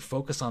focus on. You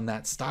focus on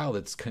that style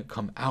that's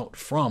come out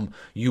from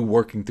you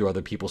working through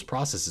other people's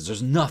processes.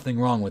 There's nothing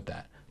wrong with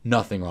that.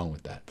 Nothing wrong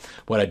with that.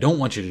 What I don't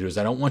want you to do is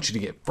I don't want you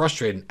to get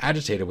frustrated and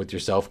agitated with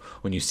yourself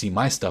when you see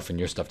my stuff and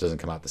your stuff doesn't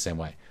come out the same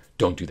way.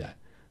 Don't do that.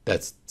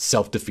 That's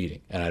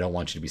self-defeating, and I don't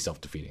want you to be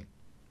self-defeating.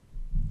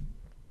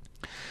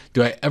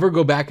 Do I ever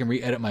go back and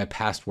re-edit my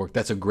past work?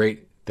 That's a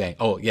great thing.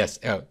 Oh, yes.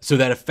 So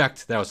that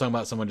effect that I was talking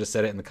about, someone just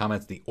said it in the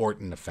comments, the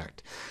Orton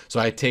effect. So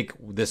I take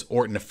this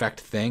Orton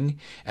effect thing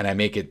and I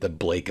make it the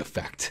Blake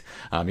effect.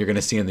 You're going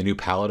to see in the new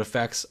palette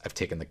effects, I've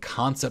taken the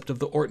concept of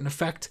the Orton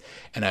effect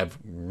and I've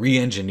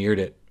re-engineered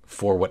it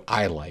for what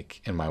I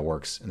like in my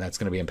works. And that's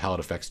going to be in Palette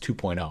Effects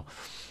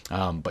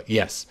 2.0. But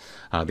yes,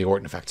 the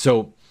Orton effect.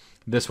 So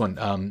this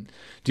one,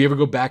 do you ever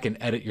go back and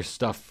edit your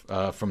stuff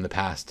from the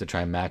past to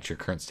try and match your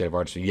current state of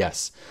artistry?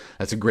 Yes,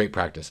 that's a great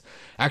practice.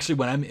 Actually,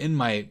 when I'm in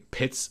my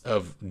pits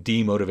of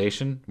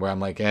demotivation, where I'm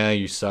like,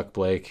 you suck,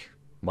 Blake.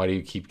 Why do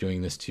you keep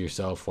doing this to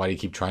yourself? Why do you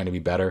keep trying to be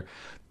better?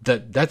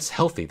 That's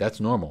healthy. That's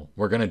normal.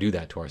 We're going to do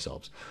that to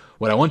ourselves.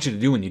 What I want you to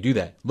do when you do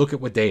that, look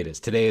at what day it is.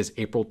 Today is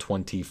April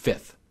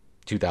 25th,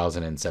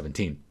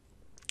 2017.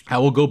 I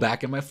will go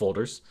back in my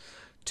folders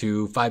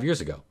to 5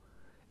 years ago.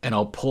 And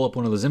I'll pull up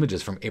one of those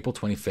images from April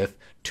 25th,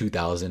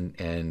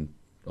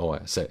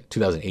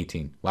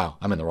 2018. Wow,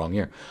 I'm in the wrong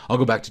year. I'll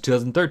go back to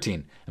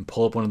 2013 and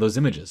pull up one of those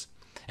images.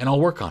 And I'll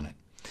work on it.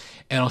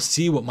 And I'll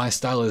see what my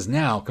style is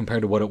now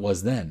compared to what it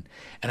was then.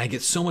 And I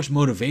get so much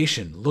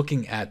motivation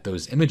looking at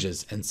those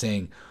images and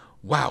saying,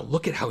 wow,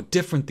 look at how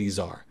different these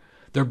are.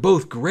 They're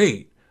both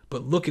great,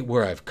 but look at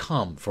where I've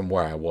come from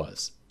where I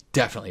was.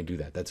 Definitely do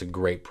that. That's a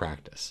great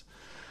practice.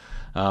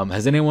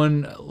 Has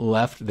anyone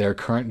left their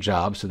current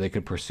job so they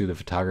could pursue the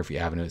photography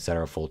avenue,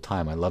 etc. full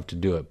time? I'd love to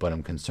do it, but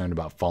I'm concerned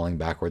about falling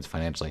backwards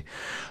financially.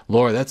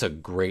 Laura, that's a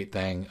great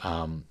thing.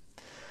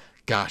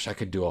 Gosh, I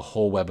could do a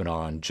whole webinar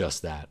on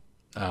just that.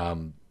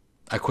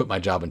 I quit my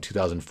job in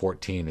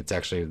 2014. It's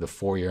actually the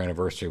 4-year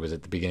anniversary was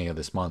at the beginning of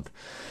this month.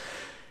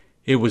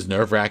 It was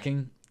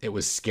nerve-wracking. It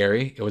was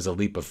scary. It was a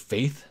leap of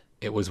faith.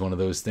 It was one of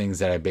those things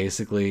that I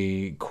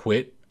basically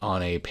quit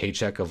on a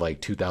paycheck of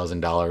like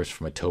 $2,000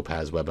 from a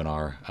Topaz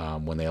webinar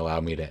when they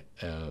allowed me to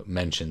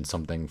mention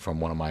something from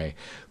one of my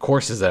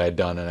courses that I'd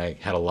done, and I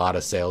had a lot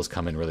of sales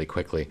come in really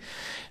quickly.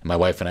 And my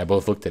wife and I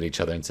both looked at each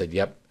other and said,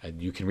 yep,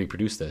 you can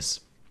reproduce this.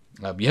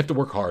 You have to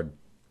work hard.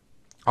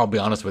 I'll be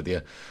honest with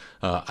you.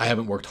 I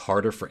haven't worked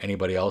harder for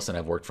anybody else than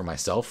I've worked for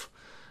myself.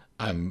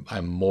 I'm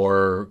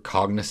more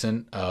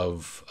cognizant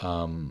of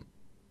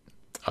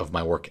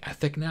my work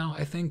ethic now,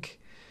 I think.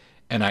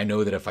 And I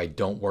know that if I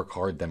don't work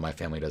hard, then my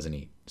family doesn't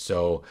eat.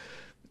 So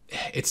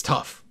it's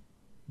tough.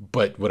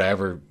 But would I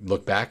ever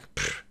look back?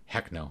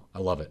 Heck no. I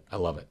love it. I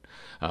love it.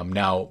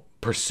 Now,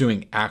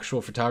 pursuing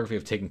actual photography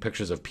of taking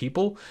pictures of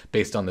people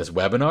based on this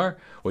webinar,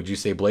 would you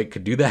say Blake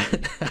could do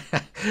that?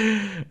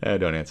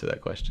 Don't answer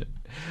that question.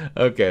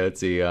 Okay, let's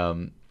see.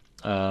 So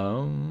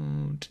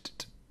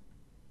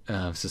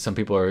some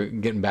people are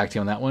getting back to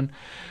you on that one.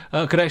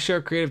 Could I share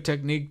a creative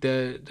technique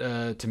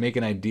that to make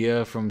an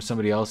idea from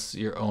somebody else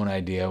your own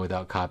idea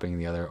without copying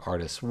the other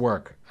artist's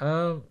work?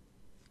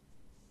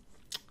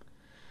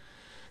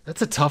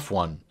 That's a tough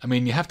one. I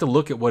mean, you have to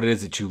look at what it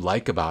is that you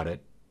like about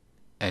it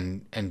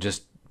and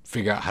just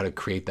figure out how to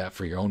create that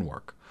for your own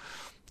work.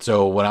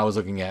 So when I was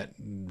looking at,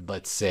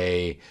 let's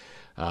say,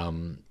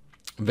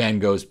 Van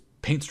Gogh's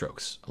paint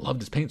strokes, I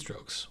loved his paint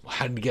strokes. Well,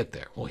 how did he get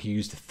there? Well, he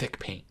used a thick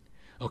paint.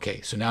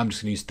 Okay, so now I'm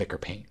just going to use thicker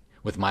paint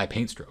with my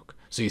paint stroke.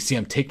 So you see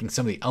I'm taking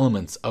some of the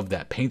elements of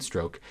that paint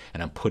stroke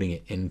and I'm putting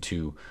it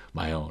into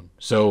my own.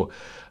 So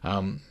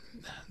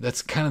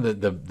that's kind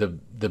of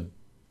the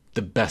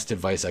best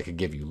advice I could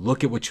give you.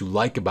 Look at what you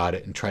like about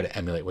it and try to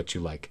emulate what you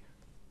like.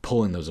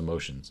 Pull in those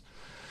emotions.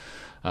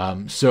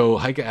 So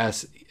Heike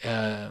asks,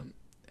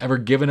 ever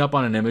given up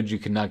on an image you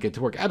could not get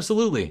to work?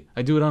 Absolutely.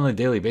 I do it on a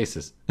daily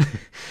basis.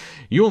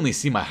 You only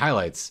see my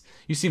highlights.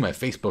 You see my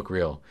Facebook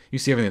reel. You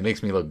see everything that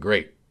makes me look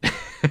great.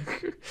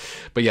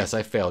 But yes,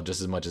 I failed just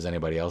as much as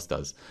anybody else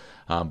does.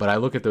 But I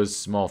look at those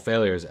small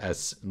failures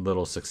as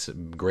little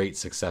great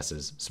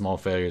successes. Small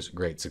failures,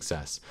 great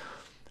success.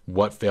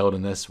 What failed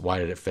in this? Why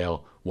did it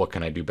fail? What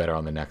can I do better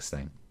on the next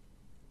thing?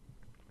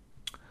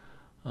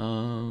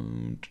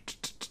 When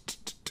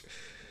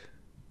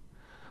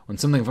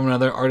something from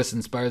another artist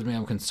inspires me,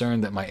 I'm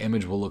concerned that my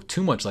image will look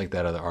too much like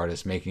that other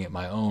artist, making it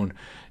my own.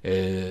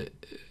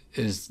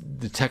 Is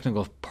the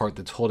technical part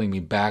that's holding me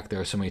back. There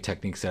are so many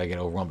techniques that I get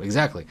overwhelmed.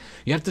 Exactly.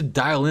 You have to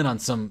dial in on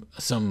some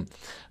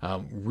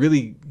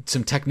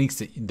techniques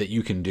that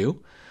you can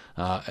do,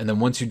 and then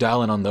once you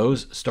dial in on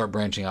those, start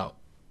branching out.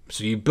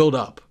 So you build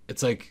up.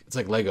 It's like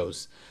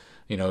Legos.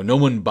 You know, no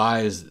one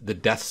buys the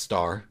Death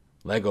Star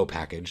Lego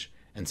package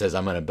and says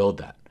I'm going to build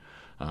that.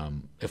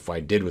 If I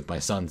did with my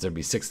sons, there'd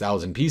be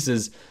 6,000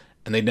 pieces,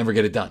 and they'd never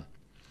get it done.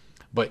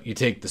 But you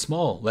take the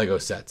small Lego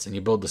sets and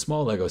you build the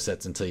small Lego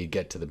sets until you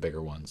get to the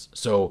bigger ones.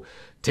 So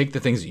take the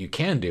things that you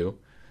can do,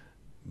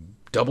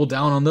 double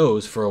down on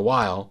those for a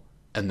while,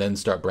 and then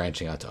start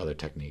branching out to other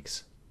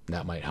techniques.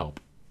 That might help.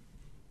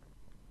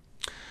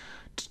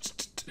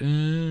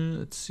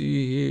 Let's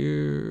see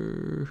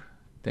here.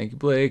 Thank you,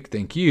 Blake.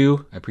 Thank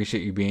you. I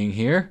appreciate you being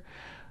here.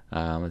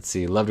 Let's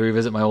see. Love to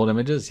revisit my old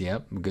images.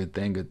 Yep. Good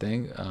thing. Good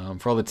thing.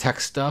 For all the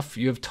tech stuff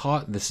you have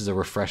taught, this is a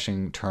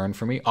refreshing turn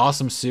for me.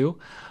 Awesome, Sue.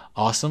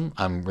 awesome.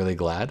 I'm really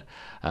glad.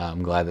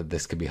 I'm glad that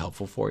this could be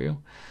helpful for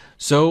you.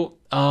 So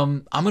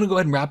I'm going to go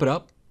ahead and wrap it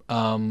up.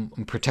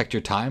 Protect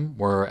your time.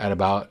 We're at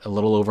about a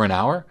little over an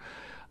hour.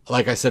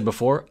 Like I said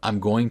before, I'm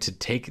going to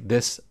take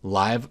this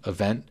live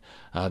event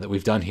that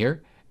we've done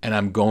here, and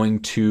I'm going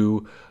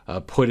to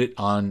put it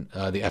on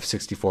the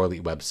F64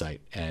 Elite website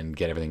and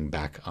get everything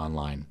back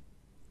online.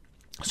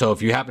 So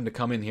if you happen to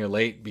come in here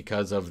late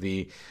because of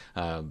the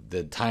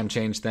time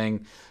change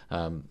thing,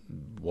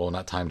 well,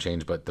 not time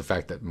change, but the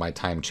fact that my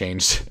time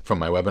changed from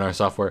my webinar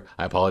software,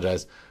 I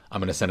apologize. I'm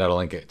going to send out a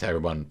link to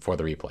everyone for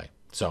the replay.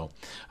 So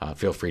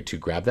feel free to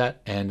grab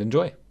that and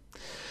enjoy.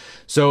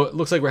 So it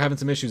looks like we're having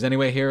some issues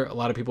anyway here. A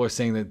lot of people are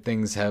saying that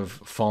things have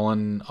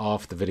fallen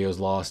off, the video's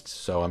lost.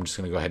 So I'm just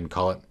going to go ahead and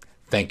call it.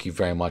 Thank you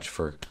very much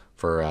for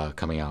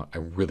coming out. I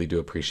really do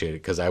appreciate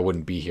it, because I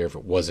wouldn't be here if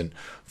it wasn't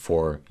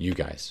for you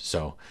guys.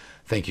 So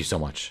thank you so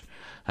much.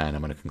 And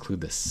I'm going to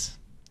conclude this.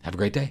 Have a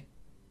great day.